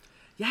 years.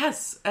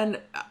 Yes, and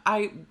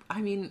I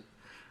mean,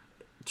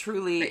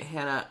 truly,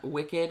 Hannah,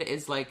 Wicked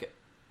is like,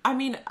 I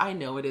mean, I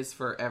know it is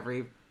for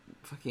every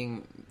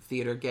fucking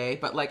theater gay,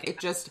 but like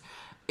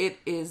it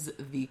is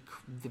the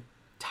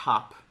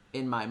top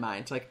in my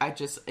mind. Like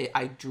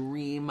I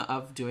dream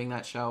of doing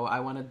that show. I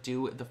want to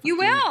do the fucking you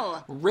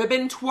will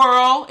ribbon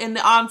twirl in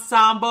the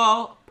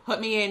ensemble. Put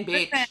me in,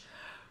 bitch. Listen,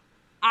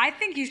 I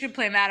think you should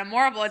play Madame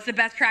Morrible. It's the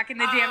best track in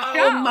the damn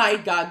show. Oh my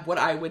God, what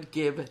I would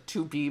give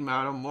to be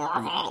Madame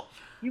Morrible.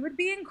 You would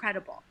be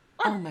incredible.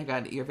 Oh my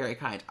God, you're very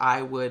kind.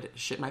 I would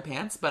shit my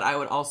pants, but I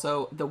would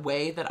also, the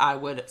way that I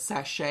would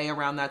sashay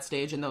around that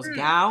stage in those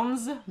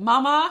gowns,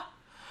 mama.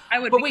 I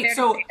would. But wait,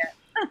 so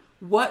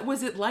what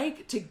was it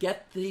like to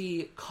get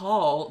the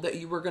call that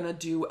you were going to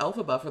do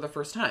Elphaba for the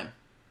first time?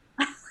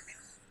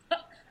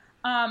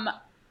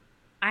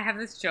 I have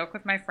this joke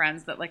with my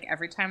friends that like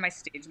every time my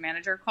stage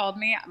manager called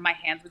me, my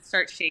hands would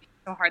start shaking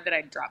so hard that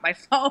I'd drop my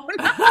phone.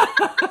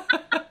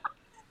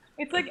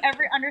 It's like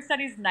every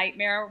understudy's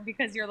nightmare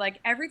because you're like,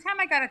 every time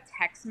I got a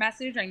text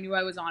message, I knew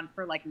I was on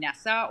for like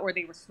Nessa or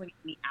they were swinging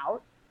me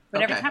out.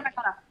 But every time I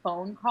got a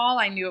phone call,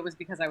 I knew it was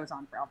because I was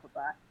on for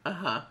Elphaba.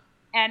 Uh-huh.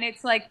 And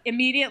it's like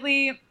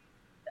immediately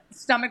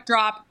stomach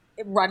drop,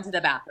 run to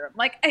the bathroom.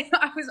 Like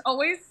I was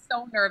always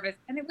so nervous.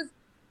 And it was,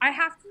 I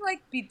have to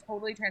like be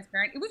totally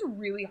transparent. It was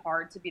really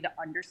hard to be the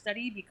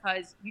understudy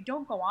because you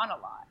don't go on a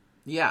lot.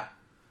 Yeah.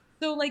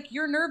 So, like,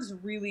 your nerves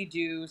really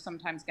do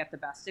sometimes get the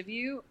best of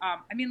you. I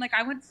mean, like,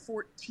 I went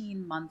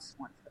 14 months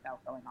once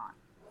without going on.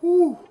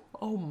 Whew.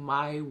 Oh,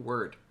 my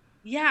word.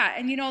 Yeah,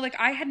 and, like,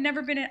 I had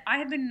been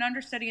an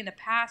understudy in the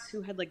past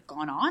who had, like,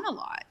 gone on a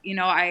lot.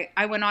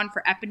 I went on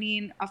for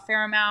Eponine a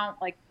fair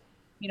amount. Like,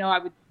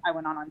 I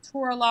went on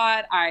tour a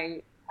lot.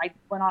 I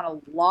went on a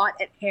lot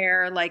at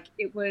Hair. Like,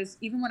 it was,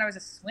 even when I was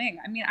a swing.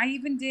 I mean,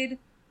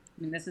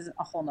 this is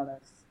a whole nother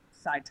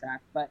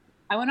sidetrack, but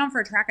I went on for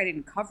a track I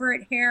didn't cover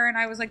at Hair, and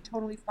I was like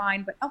totally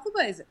fine. But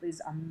Elphaba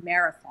is a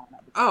marathon.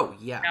 Oh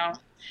yeah.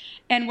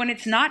 And when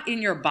it's not in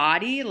your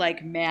body,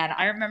 like man,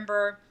 I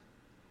remember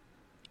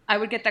I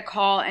would get the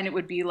call, and it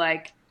would be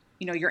like,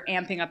 you're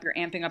amping up, you're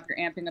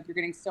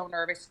getting so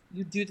nervous.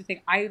 You do the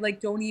thing. I like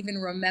don't even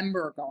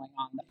remember going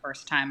on the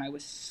first time. I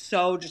was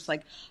so just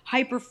like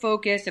hyper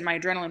focused, and my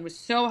adrenaline was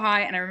so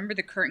high. And I remember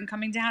the curtain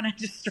coming down, and I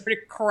just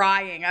started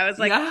crying. I was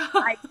like,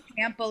 I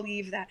can't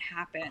believe that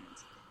happened.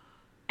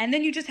 And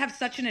then you just have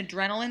such an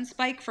adrenaline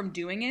spike from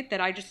doing it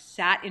that I just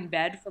sat in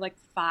bed for like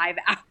 5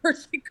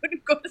 hours. I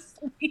couldn't go to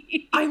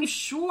sleep. I'm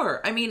sure.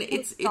 I mean,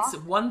 it's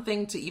one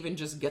thing to even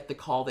just get the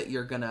call that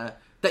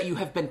that you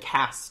have been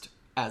cast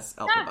as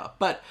Elphaba.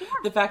 But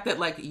the fact that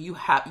like you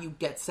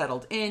get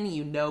settled in,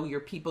 your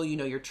people,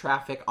 your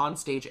traffic on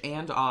stage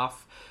and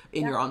off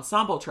in your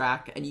ensemble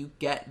track, and you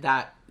get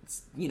that,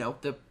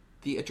 the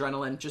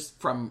adrenaline just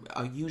from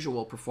a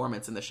usual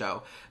performance in the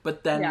show.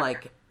 But then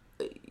like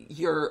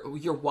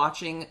you're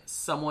watching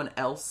someone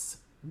else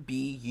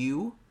be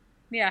you.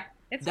 Yeah,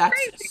 that's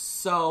crazy.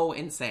 So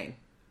insane.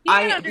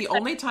 The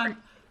only time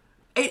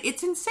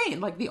it's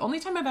insane. Like the only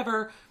time I've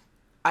ever,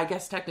 I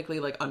guess technically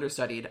like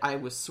understudied, I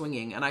was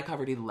swinging and I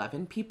covered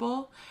 11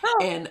 people. Oh.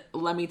 And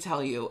let me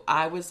tell you,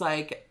 I was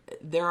like,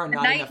 there are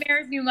not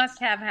nightmares you must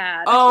have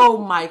had. Oh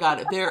my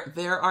God,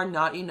 there are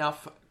not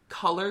enough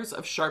colors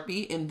of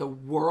Sharpie in the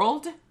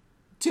world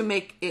to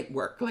make it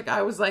work. Like,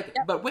 I was like,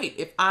 but wait,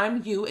 if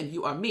I'm you and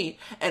you are me,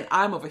 and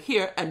I'm over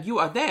here and you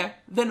are there,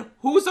 then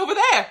who's over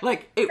there?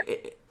 Like,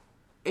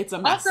 it's a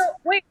mess. Also,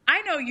 wait,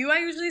 I know you. I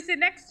usually sit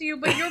next to you,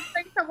 but you're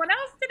playing someone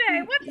else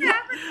today. What's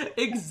happening?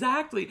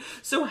 Exactly.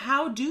 So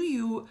how do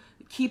you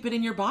keep it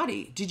in your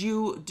body? Did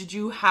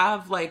you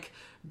have like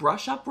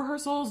brush up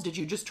rehearsals? Did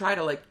you just try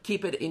to like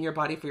keep it in your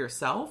body for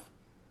yourself?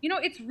 You know,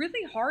 it's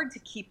really hard to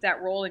keep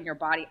that role in your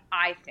body,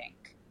 I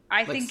think.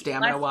 I think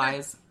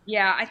stamina-wise?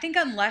 Yeah, I think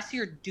unless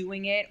you're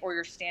doing it or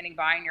you're standing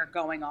by and you're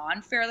going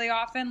on fairly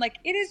often, like,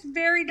 it is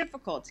very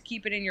difficult to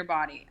keep it in your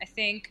body. I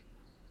think,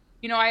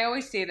 you know, I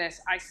always say this.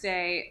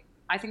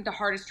 I think the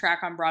hardest track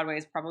on Broadway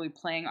is probably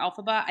playing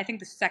Elphaba. I think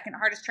the second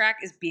hardest track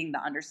is being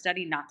the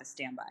understudy, not the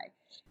standby.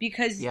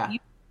 Because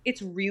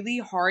it's really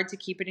hard to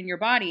keep it in your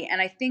body.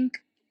 And I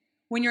think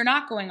when you're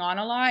not going on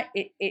a lot,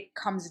 it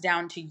comes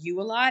down to you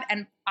a lot.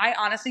 And I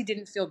honestly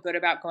didn't feel good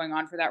about going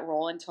on for that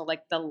role until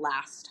like the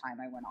last time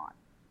I went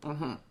on.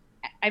 Mm-hmm.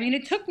 I mean,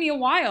 it took me a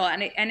while,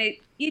 and it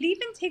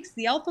even takes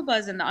the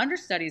Elphabas and the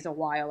understudies a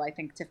while, I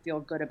think, to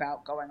feel good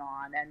about going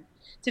on and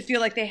to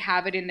feel like they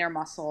have it in their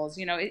muscles.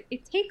 You know,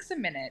 it takes a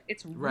minute.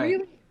 It's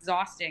really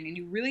exhausting, and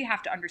you really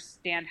have to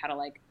understand how to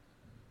like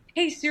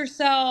pace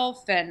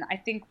yourself. And I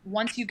think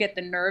once you get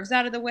the nerves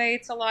out of the way,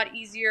 it's a lot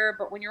easier.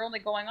 But when you're only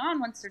going on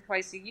once or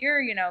twice a year,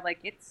 you know, like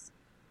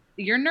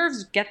your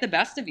nerves get the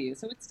best of you.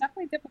 So it's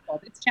definitely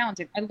difficult. It's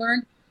challenging. I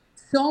learned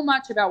so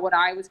much about what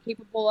I was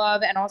capable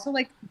of, and also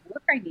like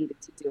work I needed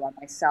to do on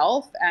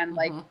myself, and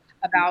like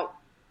about,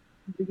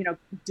 you know,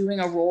 doing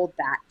a role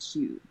that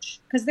huge,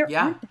 because there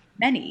aren't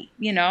many,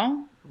 you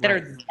know, that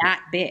are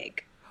that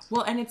big.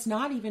 Well, and it's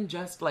not even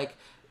just like,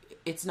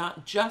 it's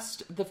not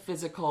just the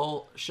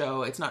physical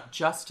show. It's not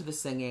just the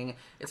singing.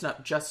 It's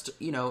not just,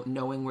 you know,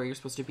 knowing where you're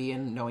supposed to be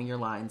and knowing your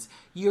lines.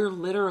 You're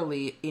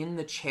literally in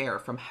the chair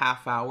from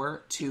half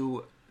hour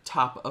to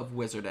top of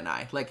Wizard and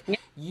I. Like,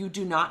 you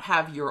do not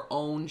have your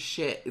own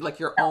shit, like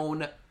your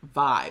own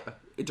vibe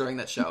during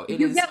that show.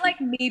 You get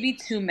like maybe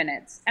 2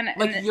 minutes. And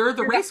you're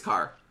the race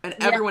car and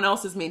everyone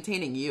else is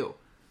maintaining you.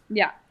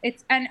 Yeah.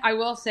 And I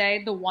will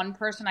say the one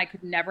person I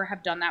could never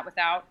have done that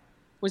without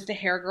was the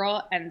hair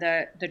girl and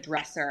the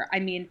dresser. I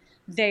mean,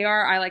 they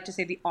are, I like to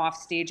say, the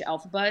offstage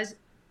Elphabas.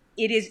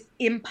 It is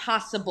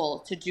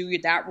impossible to do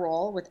that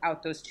role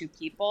without those two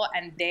people,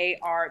 and they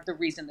are the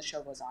reason the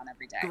show goes on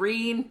every day.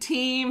 Green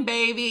team,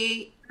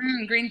 baby.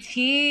 Green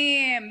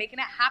team, making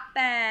it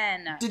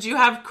happen. Did you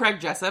have Craig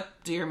Jessup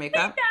do your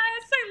makeup?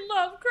 Yes, I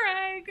love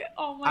Craig.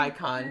 Oh my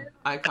God.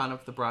 Icon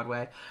of the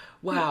Broadway.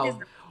 Wow.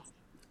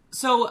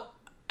 So,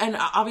 and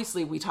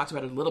obviously we talked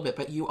about it a little bit,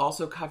 but you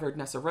also covered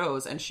Nessa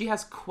Rose, and she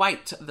has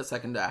quite the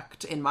second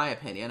act, in my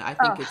opinion. I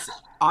think it's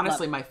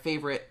honestly my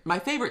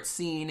favorite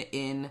scene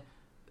in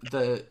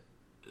the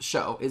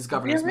show is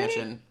Governor's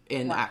Mansion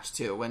in Act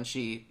 2 when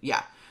she,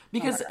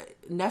 because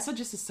Nessa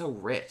just is so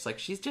rich. Like,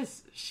 she's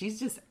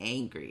just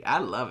angry. I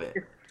love it.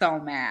 So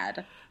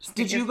mad.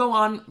 Did you go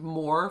on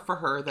more for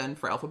her than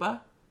for Elphaba?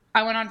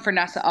 I went on for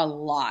Nessa a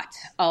lot.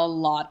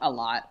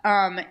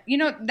 You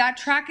know, that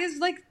track is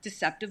like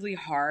deceptively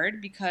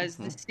hard because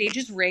the stage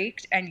is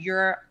raked and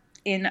you're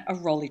in a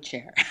rolly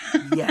chair.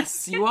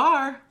 Yes, you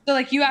are. So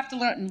like you have to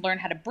learn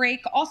how to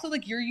brake. Also,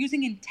 like, you're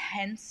using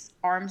intense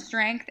arm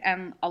strength,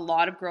 and a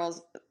lot of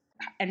girls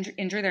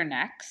injure their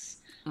necks.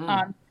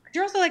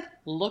 You're also like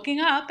looking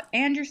up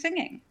and you're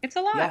singing. It's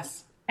a lot.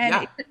 Yes.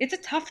 And it's a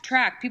tough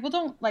track. People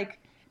are like,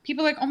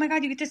 oh my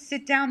God, you get to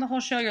sit down the whole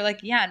show. You're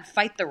like, yeah, and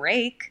fight the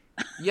rake.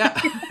 Yeah.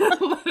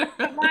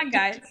 Come on,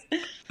 guys.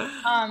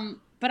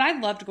 But I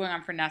loved going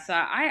on for Nessa.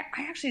 I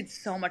actually had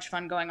so much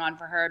fun going on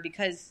for her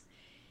because,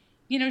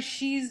 you know,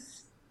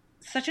 she's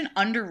such an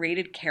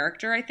underrated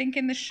character, I think,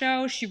 in the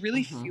show. She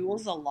really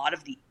fuels a lot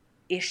of the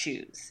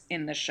issues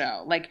in the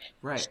show. Like,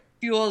 she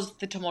fuels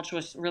the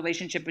tumultuous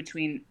relationship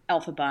between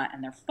Elphaba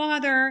and their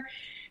father.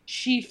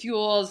 She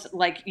fuels,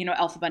 like, you know,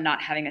 Elphaba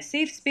not having a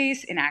safe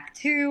space in Act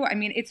 2. I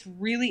mean, it's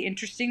really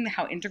interesting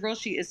how integral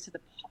she is to the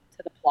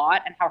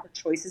plot and how her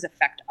choices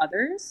affect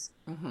others.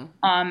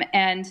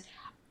 And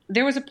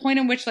there was a point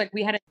in which, like,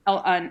 we had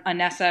a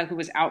Nessa who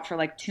was out for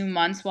like 2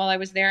 months while I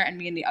was there, and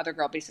me and the other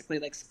girl basically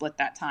like split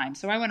that time.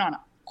 So I went on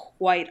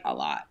quite a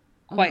lot.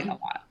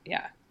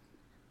 Yeah.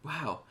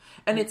 Wow.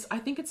 And I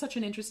think it's such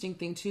an interesting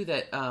thing too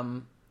that,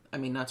 I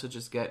mean, not to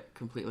just get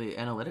completely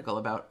analytical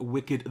about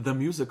Wicked the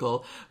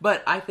musical,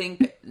 but I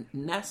think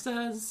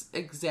Nessa's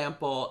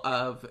example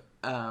of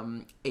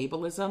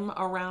ableism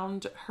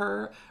around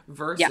her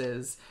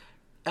versus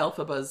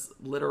Elphaba's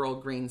literal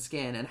green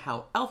skin, and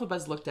how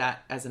Elphaba's looked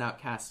at as an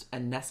outcast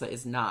and Nessa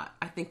is not.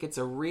 I think it's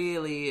a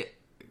really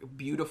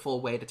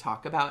beautiful way to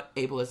talk about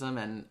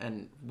ableism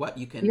and what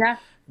you can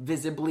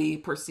visibly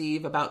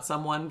perceive about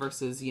someone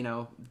versus, you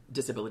know,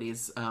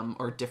 disabilities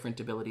or different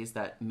abilities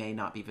that may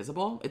not be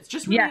visible. It's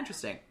just really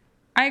interesting.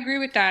 I agree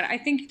with that. I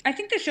think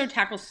the show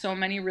tackles so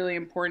many really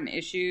important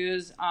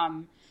issues.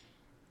 And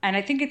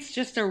I think it's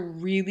just a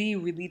really,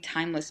 really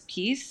timeless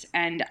piece.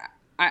 And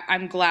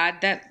I'm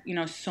glad that,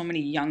 so many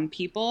young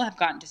people have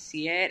gotten to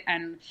see it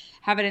and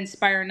have it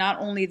inspire not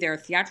only their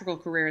theatrical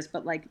careers,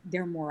 but like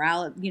their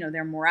morale,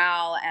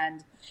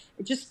 and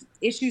just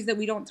issues that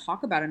we don't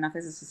talk about enough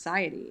as a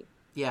society.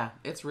 Yeah,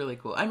 it's really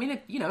cool. I mean,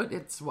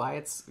 it's why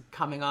it's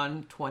coming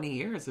on 20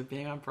 years of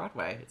being on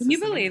Broadway. It's Can you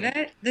just believe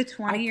amazing. it? The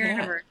 20-year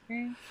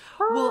anniversary.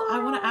 Well, I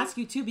want to ask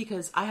you too,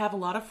 because I have a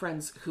lot of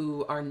friends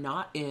who are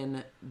not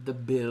in the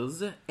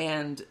biz,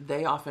 and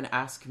they often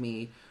ask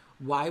me,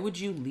 why would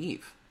you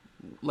leave?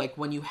 Like,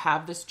 when you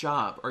have this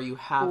job or you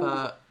have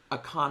a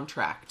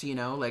contract,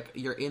 like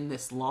you're in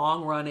this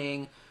long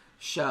running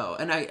show.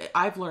 And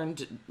I've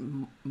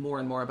learned more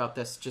and more about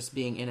this just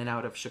being in and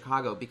out of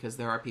Chicago, because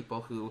there are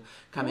people who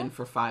come in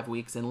for 5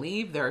 weeks and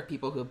leave. There are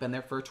people who have been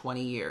there for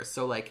 20 years.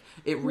 So like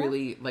it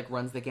really like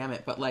runs the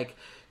gamut. But like,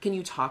 can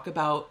you talk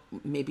about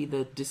maybe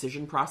the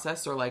decision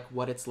process, or like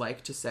what it's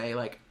like to say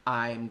like,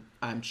 I'm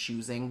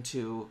choosing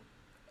to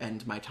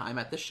end my time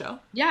at this show?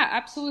 Yeah,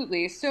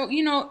 absolutely. So,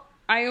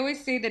 I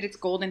always say that it's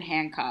golden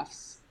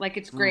handcuffs. Like,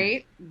 it's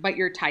great, but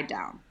you're tied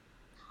down.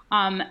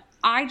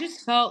 I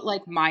just felt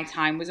like my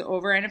time was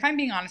over. And if I'm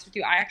being honest with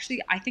you,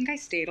 I think I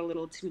stayed a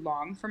little too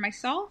long for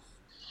myself.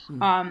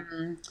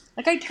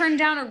 Like, I turned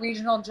down a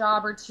regional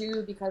job or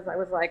two because I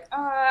was like,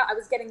 I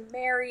was getting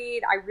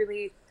married. I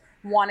really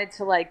wanted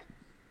to like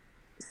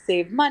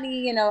save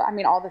money,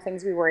 all the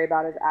things we worry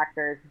about as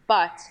actors.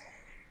 But,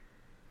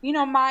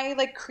 my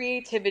like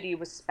creativity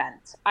was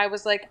spent. I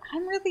was like,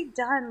 I'm really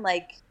done,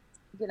 like,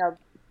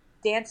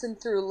 dancing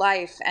through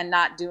life and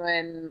not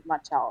doing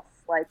much else.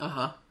 Like,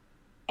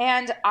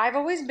 and I've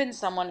always been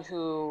someone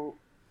who,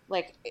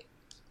 like,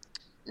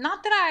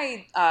 not that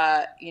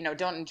I,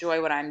 don't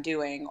enjoy what I'm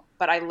doing,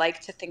 but I like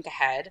to think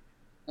ahead.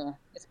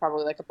 It's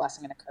probably like a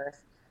blessing and a curse.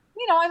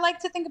 I like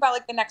to think about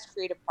like the next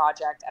creative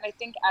project. And I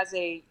think as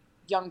a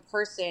young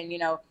person,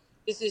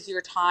 this is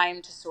your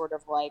time to sort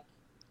of like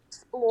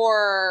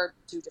explore,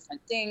 do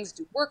different things,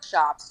 do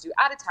workshops, do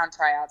out-of-town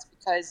tryouts,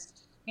 because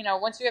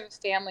once you have a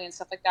family and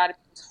stuff like that, it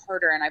becomes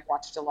harder. And I've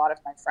watched a lot of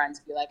my friends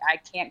be like, I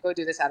can't go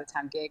do this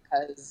out-of-town gig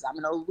because I'm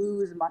going to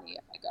lose money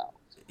if I go.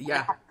 Yeah. I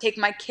have to take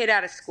my kid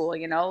out of school,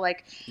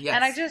 like,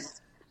 yes. And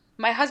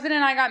my husband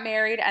and I got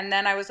married, and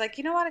then I was like,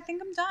 you know what? I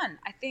think I'm done.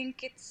 I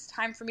think it's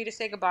time for me to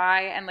say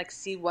goodbye and like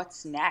see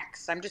what's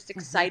next. I'm just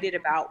excited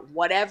about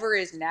whatever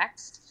is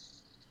next.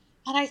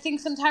 And I think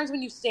sometimes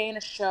when you stay in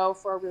a show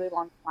for a really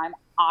long time,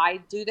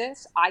 I do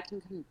this, I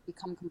can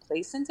become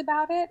complacent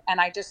about it. And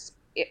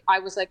I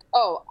was like,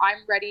 oh, I'm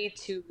ready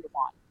to move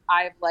on.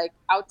 I've like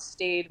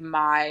outstayed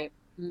my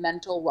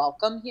mental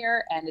welcome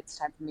here, and it's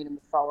time for me to move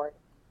forward.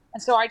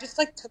 And so I just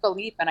like took a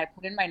leap and I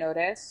put in my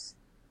notice.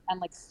 And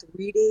like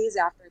 3 days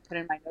after I put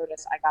in my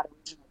notice, I got a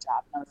regional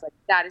job. And I was like,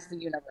 that is the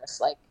universe.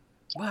 Like,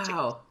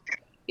 wow.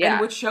 Yeah.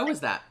 And which show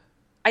was that?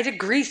 I did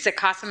Grease at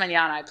Casa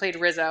Manana. I played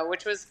Rizzo,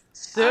 which was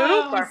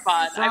super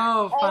fun.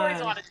 I've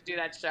always wanted to do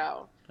that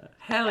show.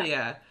 Hell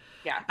yeah.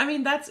 Yeah. I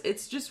mean,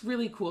 it's just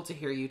really cool to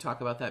hear you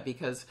talk about that,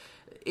 because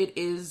it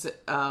is,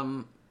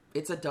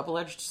 it's a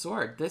double-edged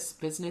sword. This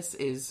business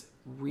is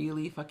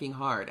really fucking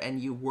hard,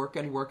 and you work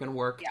and work and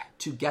work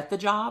to get the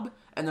job.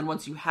 And then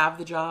once you have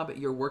the job,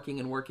 you're working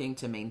and working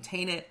to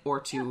maintain it or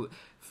to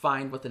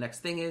find what the next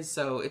thing is.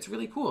 So it's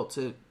really cool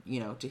to,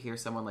 to hear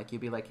someone like you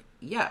be like,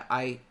 yeah,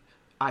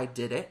 I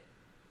did it.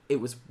 It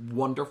was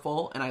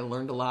wonderful, and I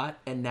learned a lot,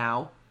 and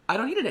now I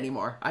don't need it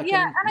anymore. I can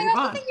and move I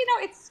also on. think,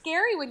 it's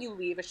scary when you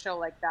leave a show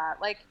like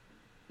that. Like,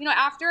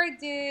 after I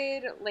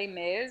did Les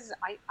Mis,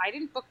 I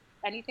didn't book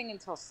anything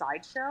until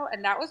Sideshow,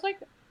 and that was like,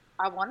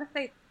 I want to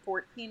say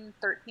 14,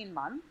 13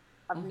 months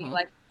of me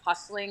like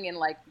hustling and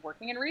like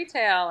working in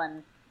retail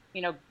and,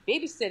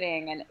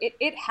 babysitting, and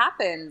it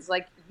happens.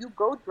 Like, you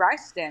go dry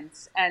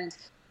stints, and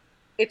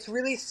it's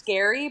really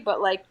scary, but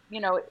like,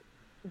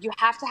 you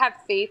have to have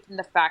faith in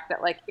the fact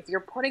that, like, if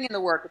you're putting in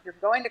the work, if you're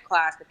going to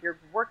class, if you're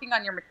working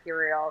on your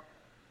material,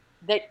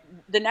 that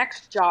the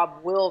next job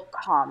will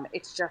come.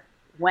 It's just,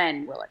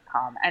 when will it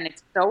come? And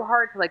it's so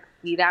hard to, like,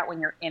 see that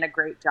when you're in a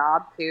great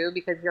job, too,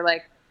 because you're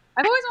like,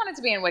 I've always wanted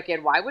to be in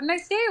Wicked. Why wouldn't I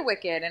stay at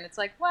Wicked? And it's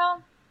like,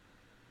 well,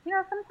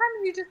 sometimes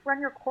you just run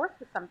your course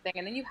with something,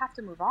 and then you have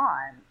to move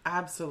on.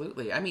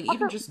 Absolutely. I mean,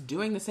 even just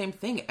doing the same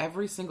thing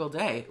every single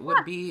day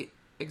would be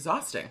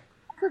exhausting.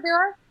 So there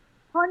are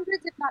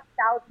hundreds, if not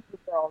thousands,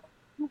 of girls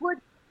who would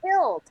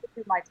kill to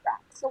do my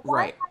track. So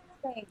why am I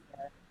staying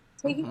here,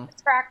 taking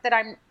the track that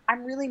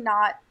I'm really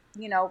not,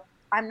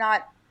 I'm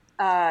not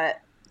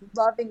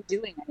loving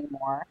doing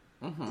anymore?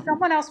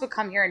 Someone else would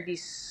come here and be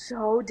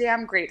so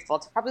damn grateful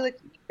to probably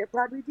like make their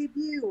Broadway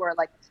debut or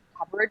like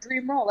cover a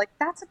dream role. Like,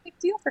 that's a big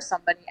deal for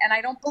somebody. And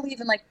I don't believe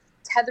in like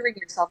tethering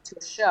yourself to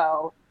a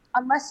show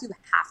unless you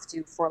have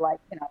to for like,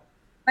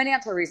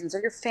 financial reasons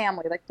or your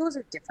family. Like, those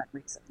are different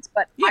reasons.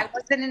 But I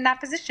wasn't in that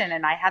position,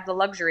 and I had the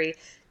luxury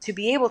to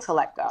be able to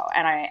let go,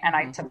 and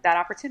I took that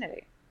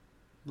opportunity.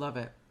 Love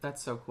it.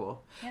 That's so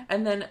cool. Yeah.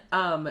 And then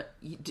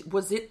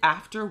was it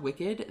after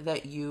Wicked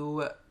that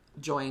you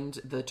joined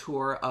the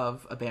tour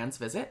of A Band's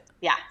Visit?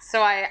 Yeah.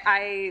 So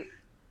I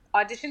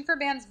auditioned for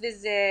Band's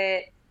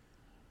Visit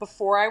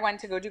before I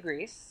went to go do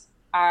Grease.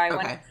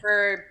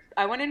 Okay.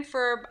 I went in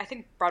for I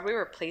think Broadway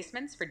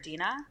replacements for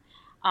Dina.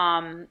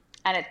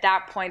 And at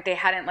that point, they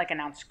hadn't like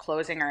announced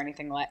closing or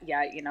anything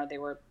yet. You know, they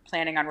were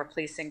planning on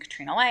replacing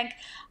Katrina Lenk.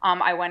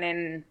 I went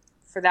in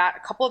for that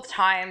a couple of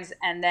times,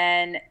 and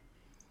then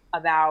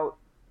about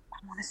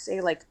I want to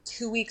say like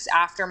 2 weeks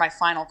after my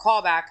final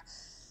callback,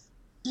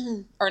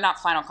 or not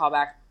final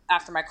callback,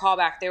 after my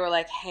callback, they were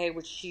like, "Hey,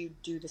 would you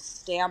do the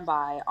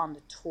standby on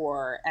the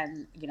tour?"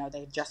 And you know,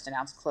 they just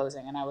announced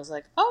closing, and I was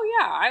like, "Oh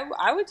yeah,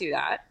 I would do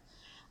that."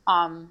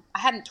 I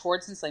hadn't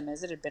toured since Les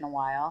Mis. It had been a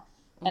while.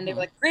 And they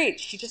were like, great,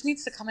 she just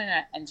needs to come in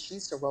and she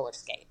needs to roller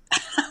skate.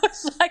 I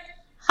was like,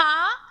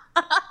 huh?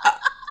 Oh,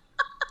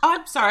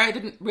 I'm sorry. I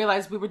didn't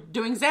realize we were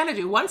doing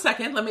Xanadu. 1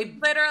 second. Let me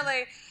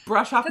Literally.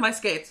 brush off my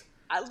skates.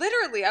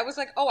 Literally, I was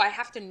like, oh, I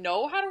have to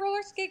know how to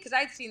roller skate? Because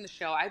I'd seen the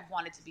show. I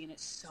wanted to be in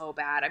it so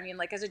bad. I mean,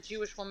 like, as a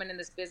Jewish woman in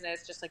this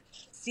business, just, like,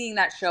 seeing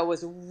that show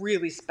was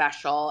really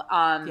special.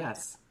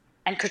 Yes.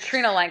 And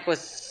Katrina Lenk was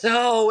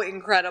so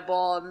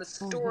incredible. And the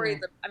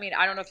story, I mean,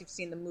 I don't know if you've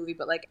seen the movie,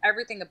 but like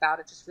everything about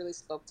it just really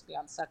spoke to me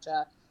on such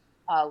a,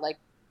 like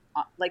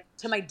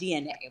to my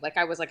DNA. Like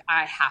I was like,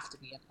 I have to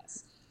be in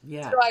this.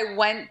 Yeah. So I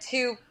went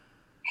to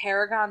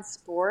Paragon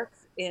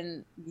Sports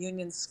in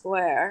Union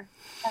Square,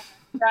 and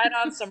I tried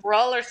on some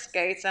roller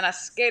skates and I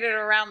skated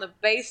around the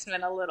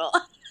basement a little.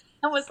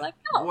 I was like,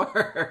 oh, Work.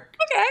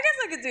 Okay, I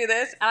guess I could do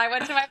this. And I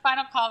went to my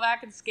final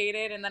callback and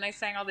skated, and then I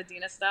sang all the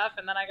Dina stuff,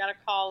 and then I got a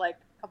call like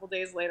a couple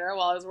days later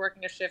while I was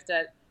working a shift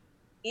at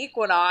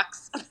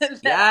Equinox.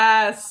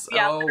 Yes.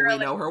 Yeah, oh, literally.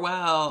 we know her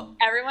well.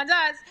 Everyone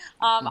does.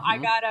 I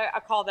got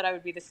a call that I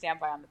would be the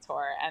standby on the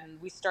tour,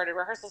 and we started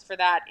rehearsals for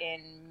that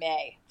in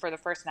May for the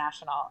first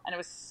national, and it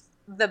was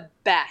the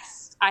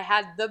best. I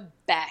had the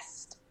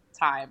best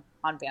time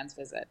on Band's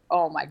Visit.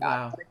 Oh my God,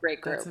 Wow. what a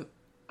great group. That's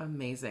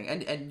amazing.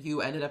 And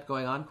you ended up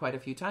going on quite a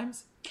few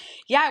times?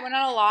 Yeah, I went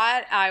on a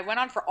lot. I went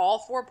on for all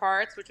 4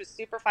 parts, which was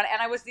super fun.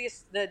 And I was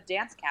the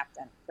dance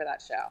captain for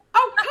that show.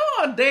 Oh,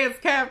 come on, dance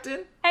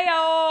captain.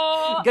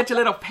 Hey-o! Get your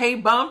little pay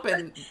bump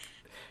and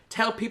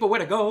tell people where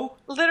to go.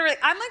 Literally.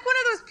 I'm like one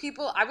of those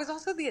people. I was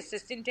also the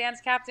assistant dance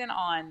captain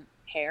on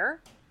Hair.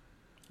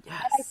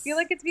 Yes. And I feel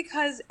like it's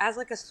because as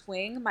like a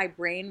swing, my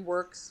brain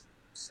works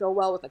so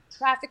well with like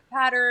traffic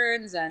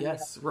patterns and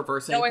yes,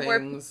 reversing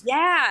things.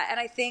 Yeah, and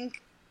I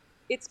think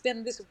it's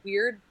been this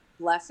weird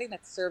blessing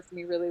that served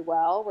me really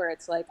well, where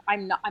it's like I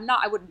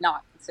would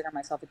not consider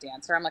myself a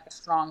dancer. I'm like a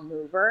strong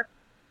mover,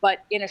 but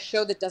in a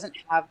show that doesn't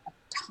have a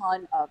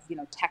ton of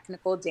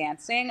technical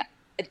dancing,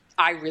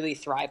 I really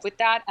thrive with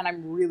that, and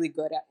I'm really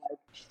good at like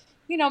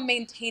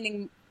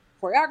maintaining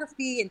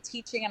choreography and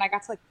teaching, and I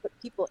got to like put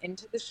people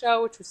into the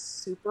show, which was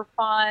super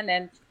fun.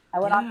 And I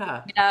went on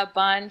a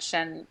bunch,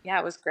 and yeah,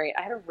 it was great.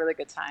 I had a really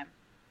good time.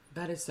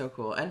 That is so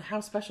cool. And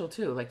how special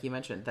too, like you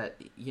mentioned, that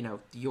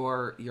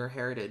your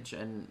heritage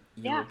and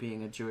you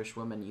being a Jewish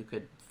woman, you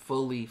could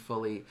fully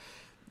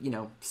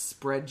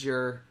spread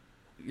your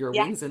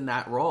wings in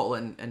that role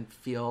and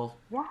feel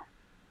 100%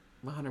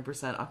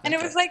 authentic. And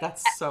it was like,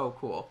 that's so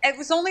cool. It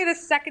was only the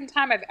second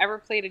time I've ever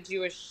played a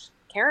Jewish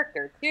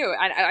character too.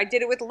 I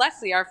did it with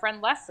Leslie, our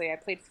friend Leslie. I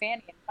played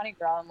Fanny in Funny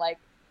Girl, and like,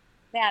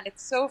 man,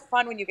 it's so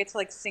fun when you get to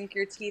like sink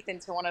your teeth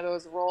into one of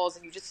those roles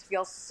and you just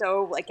feel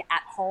so like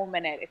at home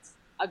in it. It's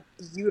a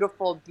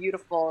beautiful,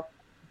 beautiful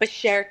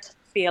beshert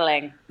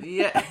feeling.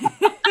 Yeah.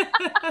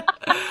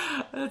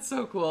 That's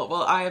so cool.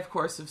 Well, I, of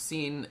course, have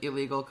seen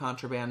illegal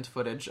contraband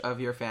footage of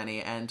your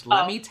Fanny, and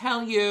let me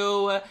tell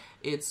you,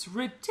 it's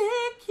ridiculous.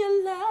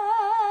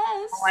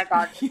 Oh my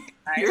God.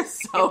 You're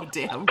so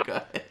damn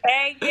good.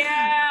 Thank you.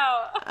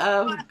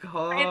 Of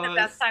course. I had the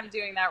best time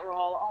doing that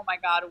role. Oh my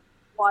God.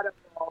 What a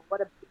role. What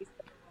a beast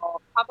of a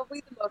role.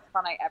 Probably the most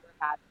fun I ever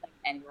had playing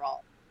any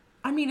role.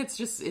 I mean, it's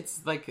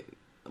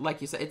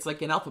like you said, it's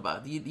like an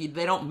Elphaba.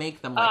 They don't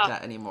make them like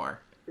that anymore.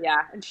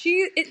 Yeah, and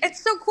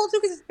it's so cool too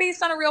because it's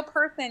based on a real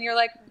person. You're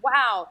like,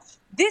 wow,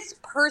 this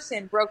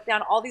person broke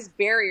down all these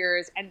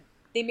barriers and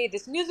they made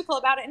this musical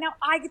about it, and now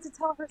I get to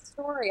tell her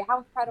story. How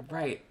incredible.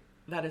 Right.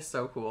 That is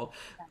so cool.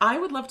 Yeah. I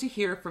would love to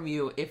hear from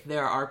you if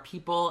there are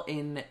people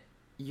in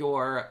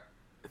your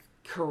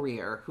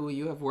career who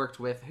you have worked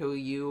with, who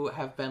you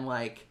have been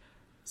like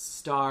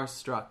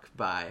starstruck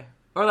by.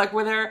 Or like,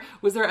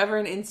 was there ever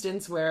an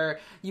instance where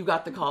you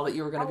got the call that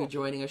you were going to be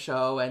joining a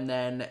show and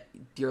then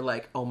you're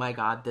like, oh my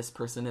God, this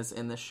person is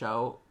in the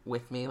show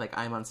with me. Like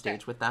I'm on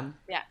stage with them.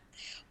 Yeah.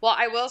 Well,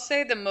 I will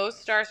say the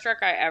most starstruck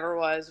I ever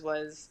was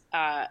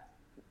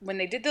when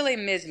they did the Les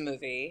Mis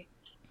movie,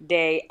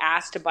 they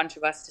asked a bunch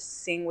of us to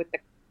sing with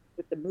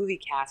the movie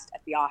cast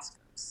at the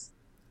Oscars.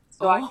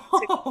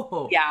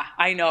 So yeah,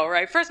 I know,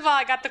 right? First of all,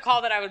 I got the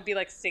call that I would be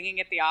like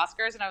singing at the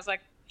Oscars and I was like,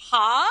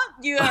 huh?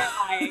 You are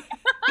like...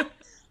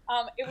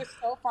 it was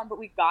so fun, but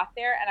we got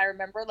there, and I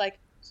remember, like,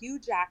 Hugh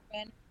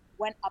Jackman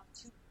went up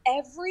to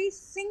every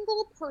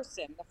single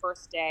person the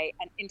first day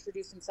and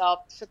introduced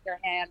himself, shook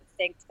their hand,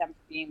 thanked them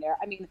for being there.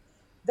 I mean,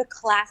 the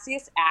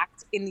classiest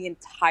act in the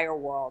entire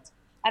world.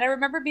 And I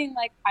remember being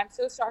like, I'm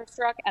so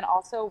starstruck, and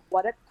also,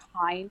 what a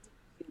kind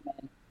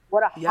human.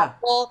 What a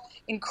humble,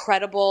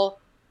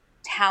 incredible,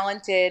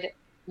 talented,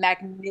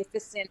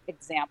 magnificent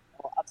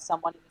example of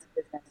someone in this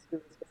business who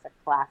is just a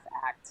class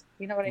act.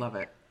 You know what I mean? Love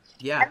it.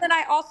 Yeah. And then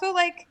I also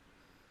like,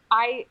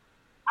 I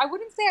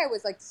wouldn't say I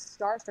was like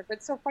starstruck, but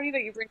it's so funny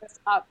that you bring this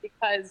up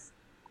because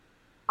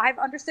I've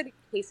understudied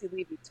Casey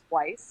Levy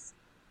twice.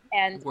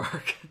 And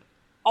Work.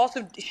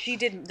 also she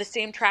did the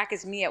same track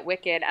as me at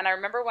Wicked. And I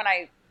remember when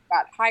I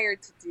got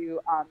hired to do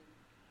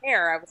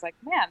hair, I was like,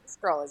 man, this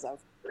girl is a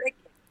freaking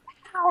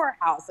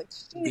powerhouse. Like,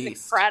 she's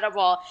Beast.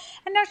 incredible.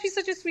 And now she's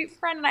such a sweet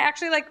friend. And I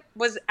actually like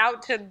was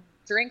out to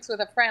drinks with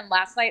a friend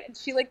last night, and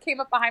she like came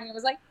up behind me and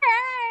was like,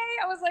 hey.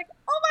 I was like,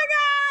 oh my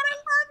God, I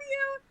love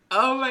you.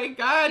 Oh my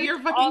God, you're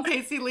fucking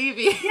Casey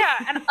Levy. Yeah,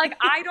 and like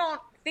I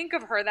don't think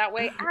of her that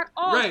way at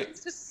all. Right.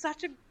 She's just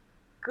such a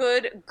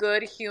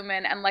good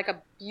human, and like a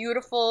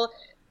beautiful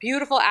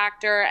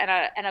actor, and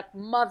a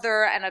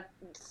mother, and a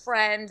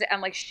friend,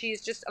 and like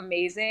she's just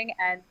amazing.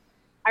 And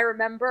I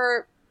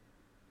remember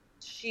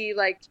she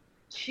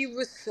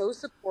was so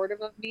supportive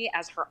of me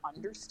as her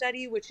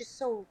understudy, which is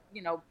so,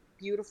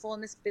 beautiful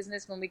in this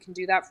business when we can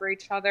do that for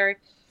each other.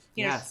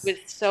 Yes. She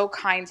was so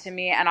kind to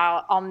me, and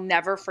I'll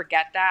never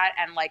forget that.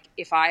 And like,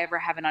 if I ever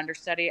have an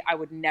understudy, I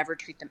would never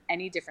treat them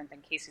any different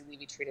than Casey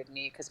Levy treated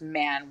me. Because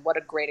man, what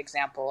a great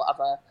example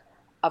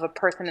of a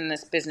person in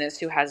this business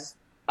who has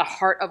a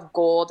heart of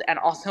gold and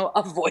also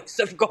a voice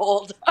of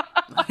gold.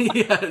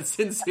 Yeah,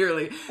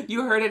 sincerely.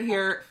 You heard it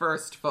here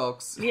first,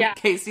 folks. Yeah.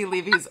 Casey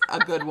Levy's a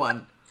good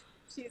one.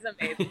 She's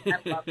amazing.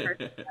 I love her.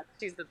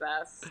 She's the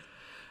best.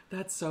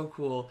 That's so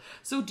cool.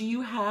 So do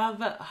you have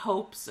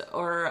hopes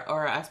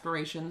or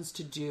aspirations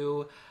to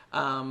do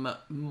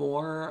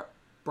more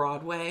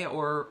Broadway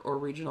or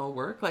regional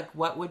work? Like,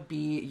 what would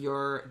be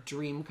your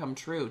dream come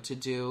true to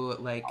do,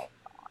 like,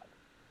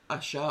 a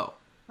show?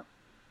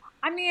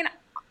 I mean,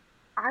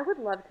 I would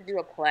love to do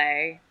a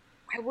play.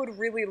 I would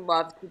really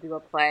love to do a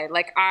play.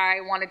 Like,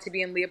 I wanted to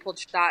be in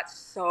Leopoldstadt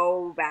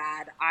so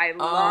bad. I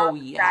love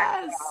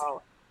that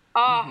show.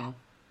 Oh,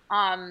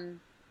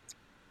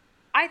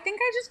 I think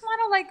I just want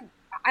to, like,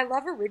 I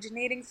love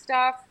originating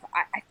stuff.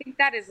 I think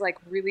that is, like,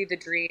 really the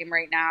dream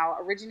right now.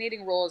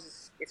 Originating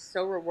roles is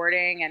so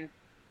rewarding, and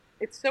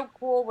it's so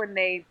cool when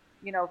they,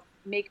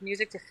 make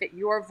music to fit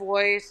your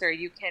voice, or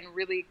you can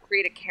really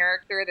create a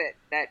character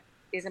that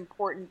is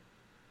important,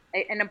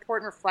 an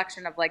important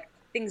reflection of, like,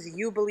 things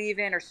you believe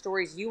in or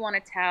stories you want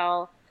to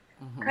tell.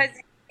 Because,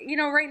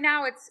 right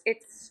now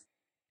it's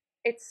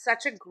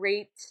such a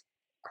great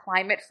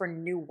climate for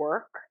new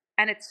work.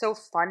 And it's so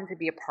fun to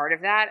be a part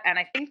of that. And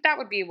I think that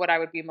would be what I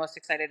would be most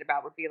excited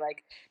about, would be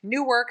like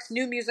new works,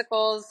 new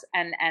musicals.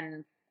 And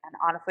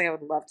honestly, I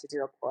would love to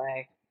do a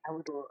play. I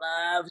would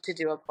love to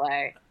do a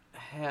play.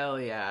 Hell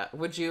yeah.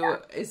 Would you,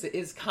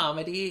 is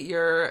comedy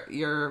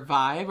your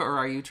vibe, or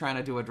are you trying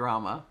to do a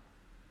drama?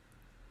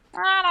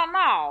 I don't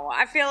know.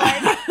 I feel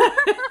like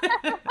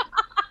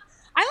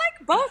I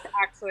like both,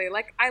 actually.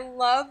 Like, I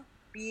love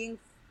being,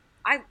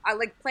 I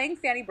like playing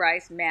Fanny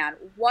Bryce. Man,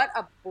 what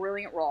a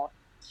brilliant role.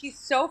 She's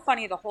so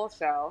funny the whole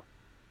show,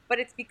 but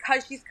it's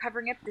because she's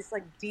covering up this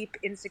like deep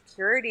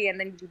insecurity, and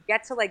then you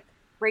get to like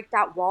break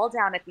that wall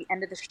down at the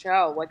end of the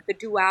show. Like, the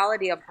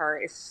duality of her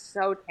is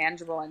so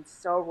tangible and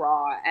so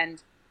raw,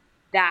 and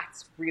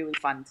that's really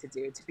fun to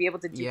do. To be able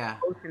to do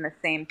both in the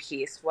same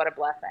piece, what a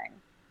blessing.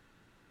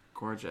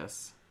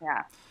 Gorgeous.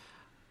 Yeah.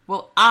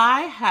 Well,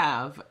 I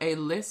have a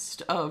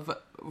list of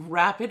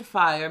rapid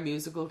fire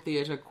musical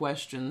theater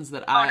questions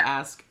that I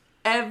ask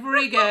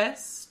every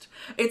guest.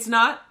 It's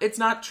not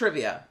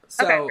trivia.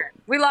 So okay,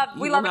 we love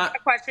a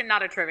question,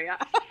 not a trivia.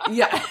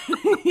 Yeah.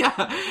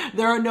 Yeah.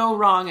 There are no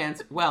wrong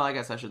answers. Well, I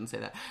guess I shouldn't say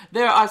that.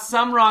 There are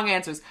some wrong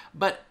answers,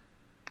 but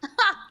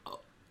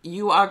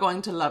you are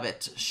going to love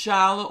it.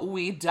 Shall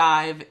we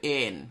dive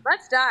in?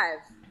 Let's dive.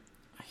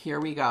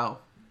 Here we go.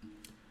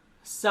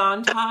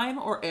 Sondheim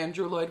or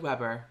Andrew Lloyd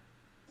Webber?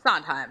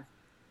 Sondheim.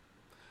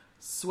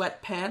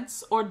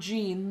 Sweatpants or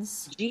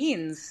jeans?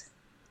 Jeans.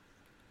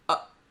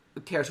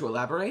 Care to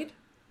elaborate?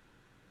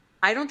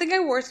 I don't think I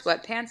wore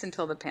sweatpants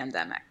until the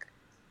pandemic.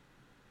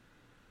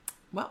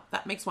 Well,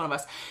 that makes one of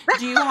us.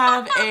 Do you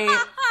have a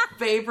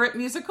favorite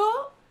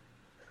musical?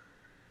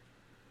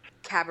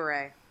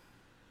 Cabaret.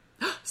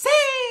 Same!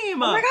 Oh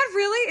my God,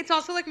 really? It's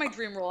also like my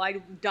dream role.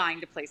 I'm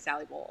dying to play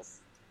Sally Bowles.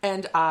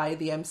 And I,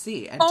 the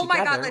MC. And oh together,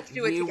 my God, let's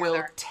do it we together.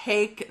 will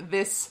take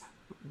this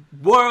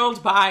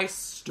world by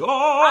storm.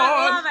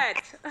 I love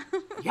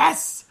it.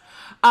 Yes.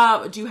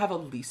 Do you have a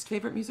least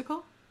favorite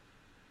musical?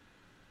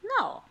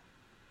 No.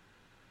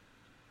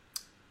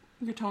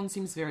 Your tone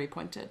seems very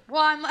pointed.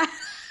 Well,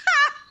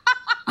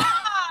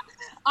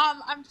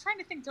 I'm trying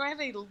to think. Do I have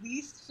a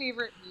least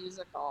favorite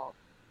musical?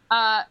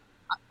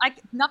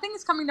 Nothing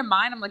is coming to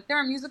mind. I'm like, there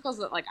are musicals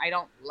that like I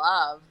don't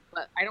love,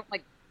 but I don't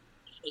like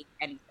hate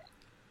anything.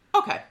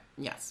 Okay.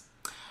 Yes.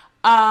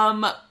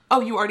 Oh,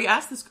 you already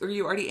asked this, or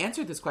you already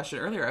answered this question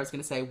earlier. I was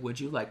going to say, would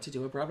you like to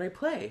do a Broadway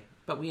play?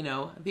 But we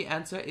know the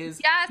answer is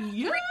yes.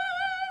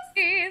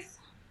 Please.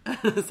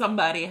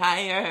 Somebody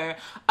hire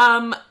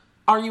her.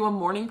 Are you a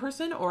morning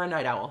person or a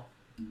night owl?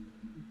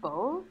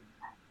 Both.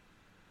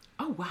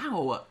 Oh,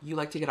 wow. You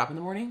like to get up in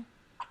the morning?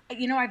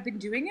 I've been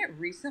doing it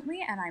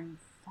recently, and I'm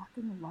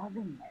fucking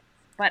loving it.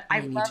 But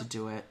I need to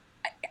do it.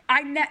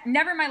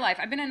 Never in my life.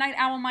 I've been a night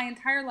owl my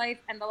entire life,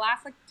 and the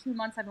last 2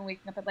 months I've been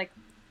waking up at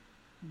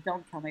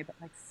don't kill me, but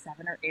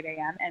 7 or 8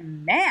 a.m.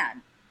 And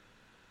man,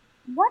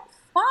 what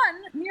fun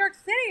New York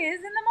City is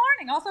in the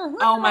morning. Also, who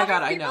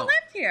people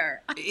lived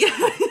here?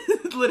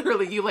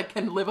 Literally, you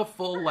can live a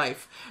full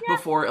life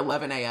before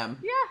 11 a.m.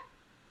 Yeah.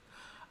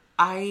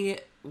 I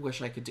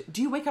wish I could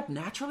do you wake up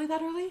naturally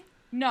that early?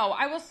 No,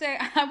 I will say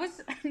this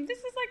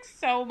is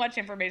so much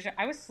information.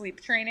 I was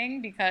sleep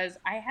training because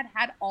I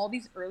had all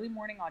these early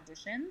morning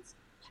auditions,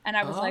 and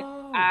I was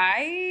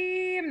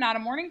I am not a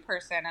morning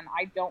person, and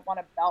I don't want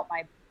to belt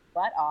my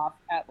butt off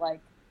at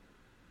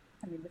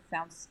this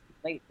sounds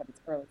late, but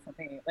it's early for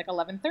me,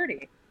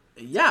 11:30.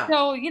 Yeah.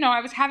 So, I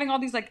was having all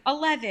these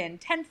 11,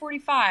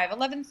 10:45,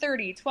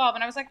 11:30, 12,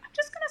 and I was I'm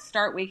just going to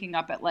start waking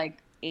up at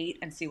 8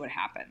 and see what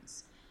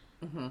happens.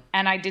 Mm-hmm.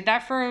 And I did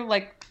that for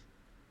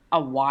a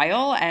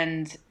while,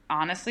 and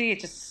honestly, it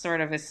just sort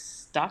of is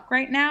stuck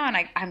right now, and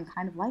I'm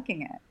kind of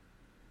liking it.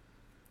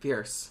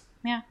 Fierce.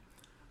 Yeah.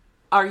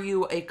 Are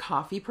you a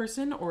coffee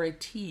person or a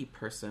tea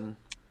person?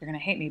 You're going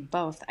to hate me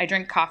both. I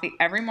drink coffee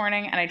every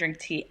morning, and I drink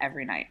tea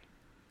every night.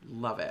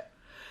 Love it.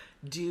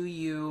 Do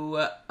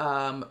you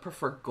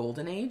prefer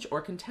golden age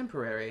or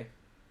contemporary?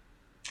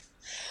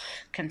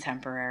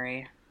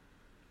 Contemporary.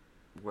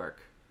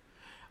 Work.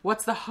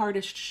 What's the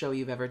hardest show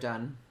you've ever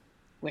done?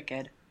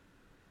 Wicked.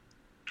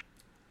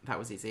 That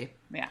was easy.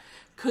 Yeah.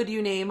 Could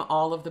you name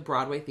all of the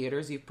Broadway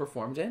theaters you've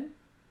performed in?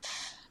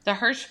 The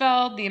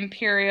Hirschfeld, the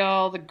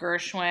Imperial, the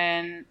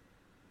Gershwin,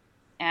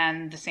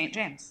 and the St.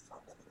 James.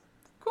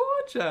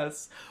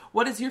 Gorgeous.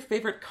 What is your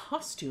favorite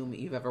costume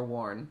you've ever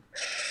worn?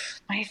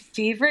 My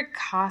favorite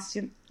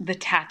costume, the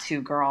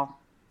Tattoo Girl.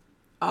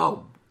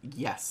 Oh,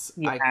 yes.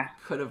 Yeah. I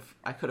could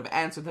have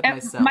answered that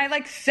myself.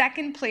 My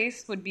second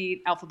place would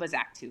be Elphaba's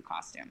Act 2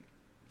 costume.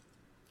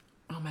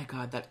 Oh my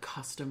God, that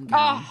custom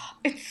gown. Oh,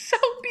 it's so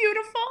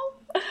beautiful.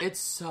 It's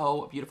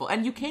so beautiful.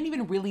 And you can't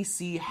even really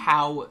see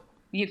how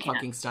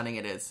fucking stunning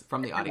it is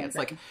from the audience.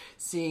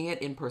 Seeing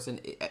it in person,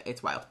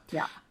 it's wild.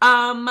 Yeah.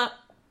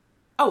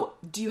 Oh,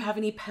 do you have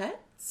any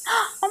pets?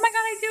 Oh my God,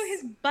 I do.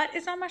 His butt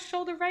is on my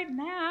shoulder right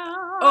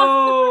now.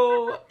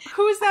 Oh,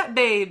 who's that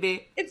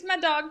baby? It's my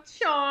dog,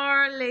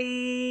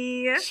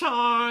 Charlie.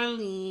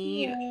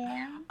 Charlie.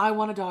 Yeah. I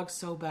want a dog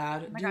so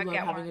bad. Oh do you love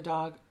having a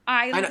dog?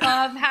 I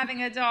love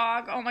having a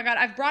dog. Oh my God,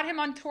 I've brought him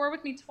on tour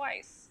with me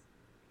twice.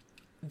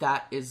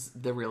 That is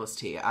the realest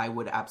tea. I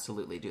would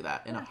absolutely do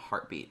that in a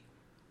heartbeat.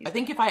 I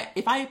think if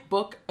I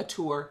book a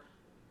tour,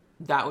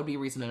 that would be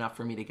reason enough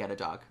for me to get a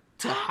dog.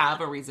 To have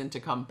a reason to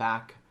come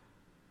back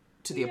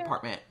to the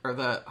apartment or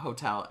the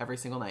hotel every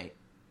single night.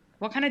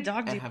 What kind of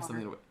dog do you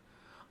want?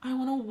 I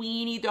want a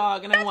weenie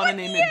dog, and I want to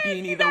name it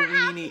Beanie the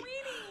Weenie.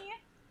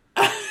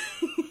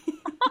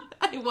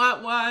 I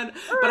want one,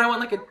 but I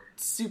want a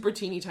super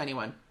teeny tiny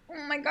one.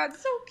 Oh my God,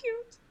 so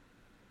cute.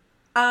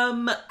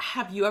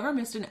 Have you ever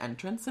missed an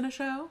entrance in a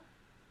show?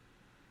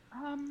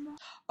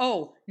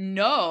 Oh,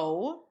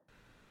 no.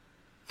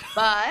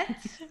 But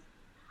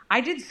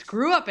I did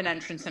screw up an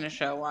entrance in a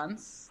show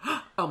once.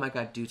 Oh my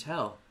God, do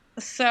tell.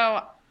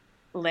 So,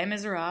 Les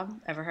Miserables,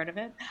 ever heard of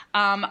it?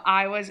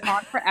 I was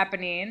on for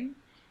Eponine,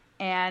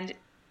 and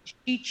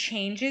she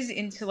changes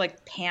into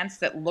pants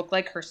that look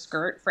like her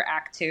skirt for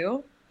Act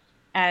 2.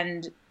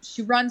 And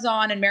she runs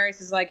on, and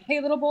Marius is like,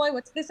 "Hey, little boy,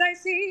 what's this I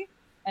see?"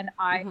 And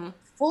I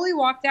fully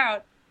walked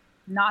out,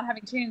 not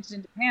having changed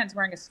into pants,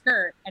 wearing a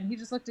skirt. And he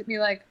just looked at me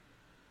like,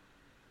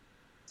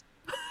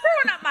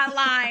 "Throwing up my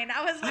line."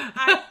 I was like,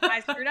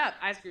 I screwed up.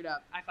 I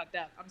fucked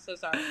up. I'm so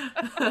sorry.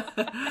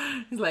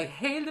 He's like,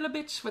 "Hey, little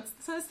bitch, what's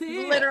this I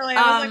see?" Literally,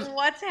 I was like,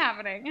 "What's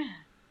happening?"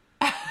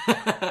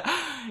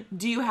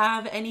 Do you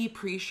have any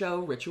pre-show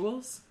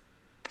rituals?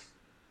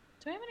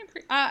 Do I have any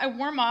I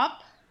warm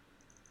up.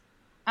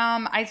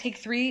 I take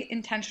 3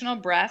 intentional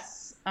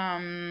breaths,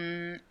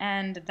 and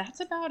that's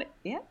about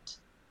it.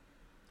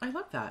 I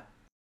love that.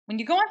 When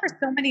you go on for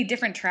so many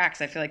different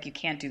tracks, I feel like you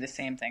can't do the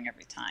same thing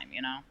every time,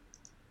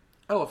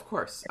 Oh, of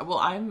course. Well,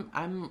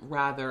 I'm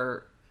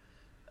rather,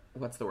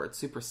 what's the word,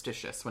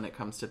 superstitious when it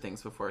comes to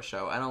things before a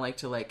show. I don't like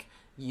to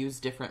use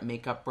different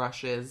makeup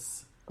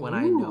brushes when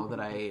I know that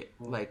I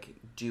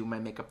do my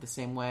makeup the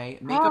same way.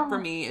 Makeup for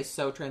me is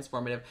so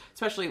transformative,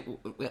 especially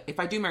if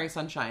I do Mary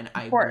Sunshine.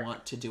 I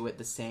want to do it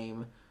the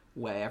same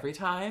way every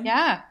time.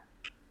 Yeah.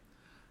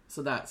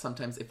 So that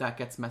sometimes if that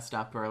gets messed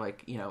up or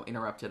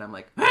interrupted, I'm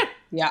like,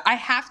 yeah, I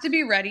have to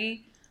be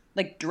ready,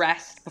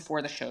 dressed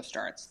before the show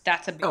starts.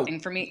 That's a big thing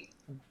for me.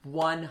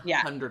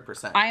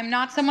 100%. I am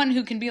not someone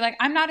who can be like,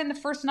 I'm not in the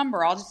first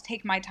number, I'll just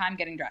take my time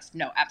getting dressed.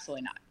 No,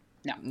 absolutely not.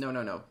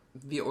 No.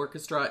 The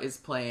orchestra is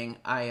playing.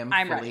 I'm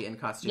fully ready. In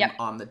costume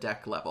on the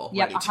deck level.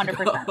 Yep, ready to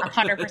 100%. go.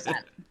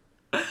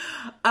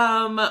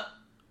 100%.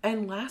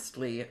 And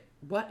lastly,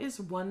 what is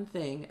one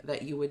thing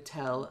that you would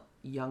tell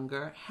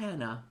younger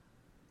Hannah?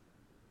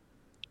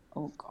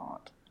 Oh,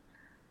 God.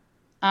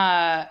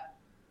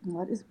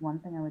 What is one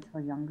thing I would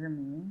tell younger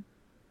me?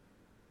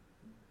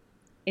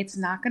 it's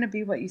not going to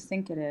be what you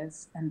think it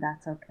is, and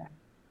that's okay.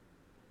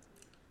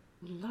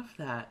 Love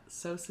that.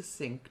 So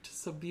succinct,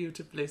 so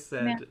beautifully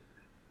said. Yeah.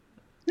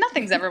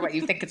 Nothing's ever what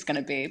you think it's going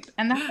to be,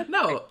 and that's okay.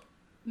 No,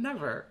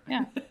 never.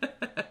 Yeah.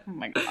 Oh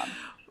my God.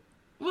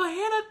 Well,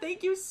 Hannah,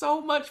 thank you so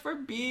much for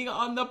being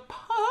on the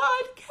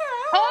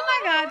podcast.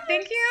 Oh my God,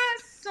 thank you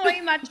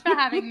so much for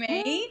having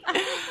me.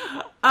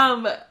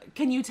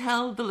 Can you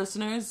tell the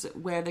listeners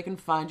where they can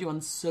find you on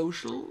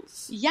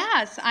socials?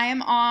 Yes, I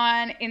am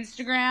on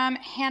Instagram,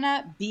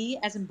 Hannah B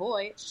as in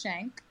boy,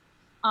 Shank.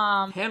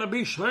 Hannah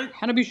B. Shank.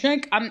 Hannah B.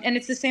 Shank. And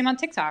it's the same on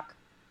TikTok.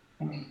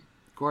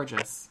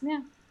 Gorgeous.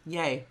 Yeah.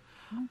 Yay.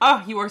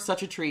 Oh, you are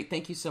such a treat.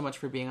 Thank you so much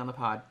for being on the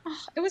pod. Oh,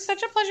 it was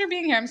such a pleasure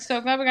being here. I'm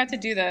so glad we got to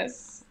do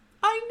this.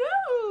 I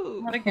know.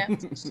 What a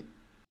gift.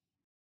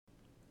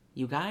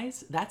 You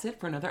guys, that's it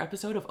for another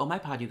episode of Oh My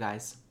Pod, you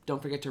guys.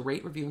 Don't forget to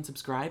rate, review, and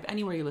subscribe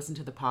anywhere you listen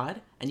to the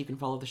pod, and you can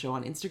follow the show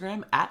on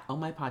Instagram at Oh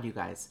My Pod, you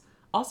guys.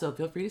 Also,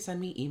 feel free to send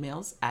me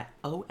emails at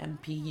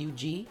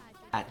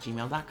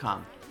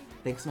ompug@gmail.com.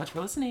 Thanks so much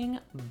for listening.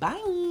 Bye.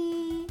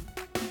 Oh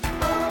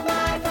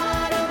my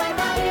God,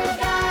 you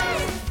guys.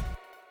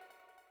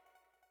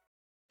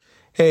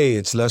 Hey,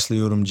 it's Leslie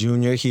Odom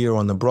Jr. here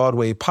on the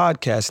Broadway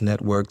Podcast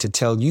Network to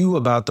tell you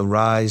about the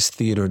Rise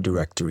Theater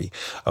Directory,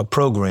 a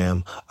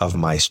program of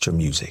Maestro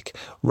Music.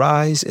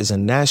 Rise is a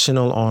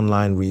national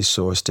online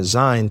resource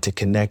designed to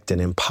connect and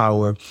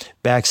empower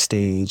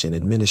backstage and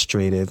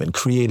administrative and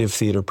creative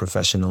theater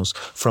professionals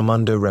from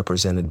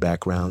underrepresented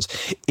backgrounds.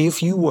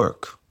 If you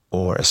work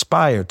or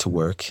aspire to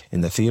work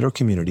in the theater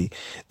community,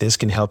 this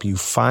can help you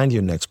find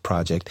your next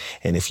project.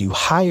 And if you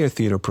hire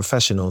theater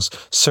professionals,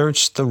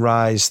 search the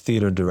Rise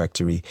Theater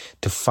Directory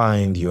to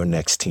find your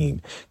next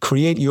team.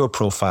 Create your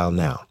profile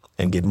now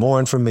and get more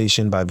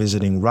information by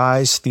visiting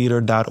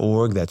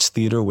risetheater.org. That's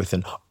theater with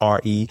an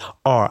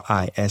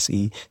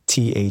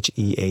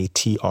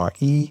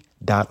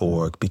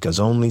RERISETHEATRE.org, because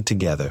only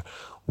together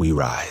we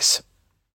rise.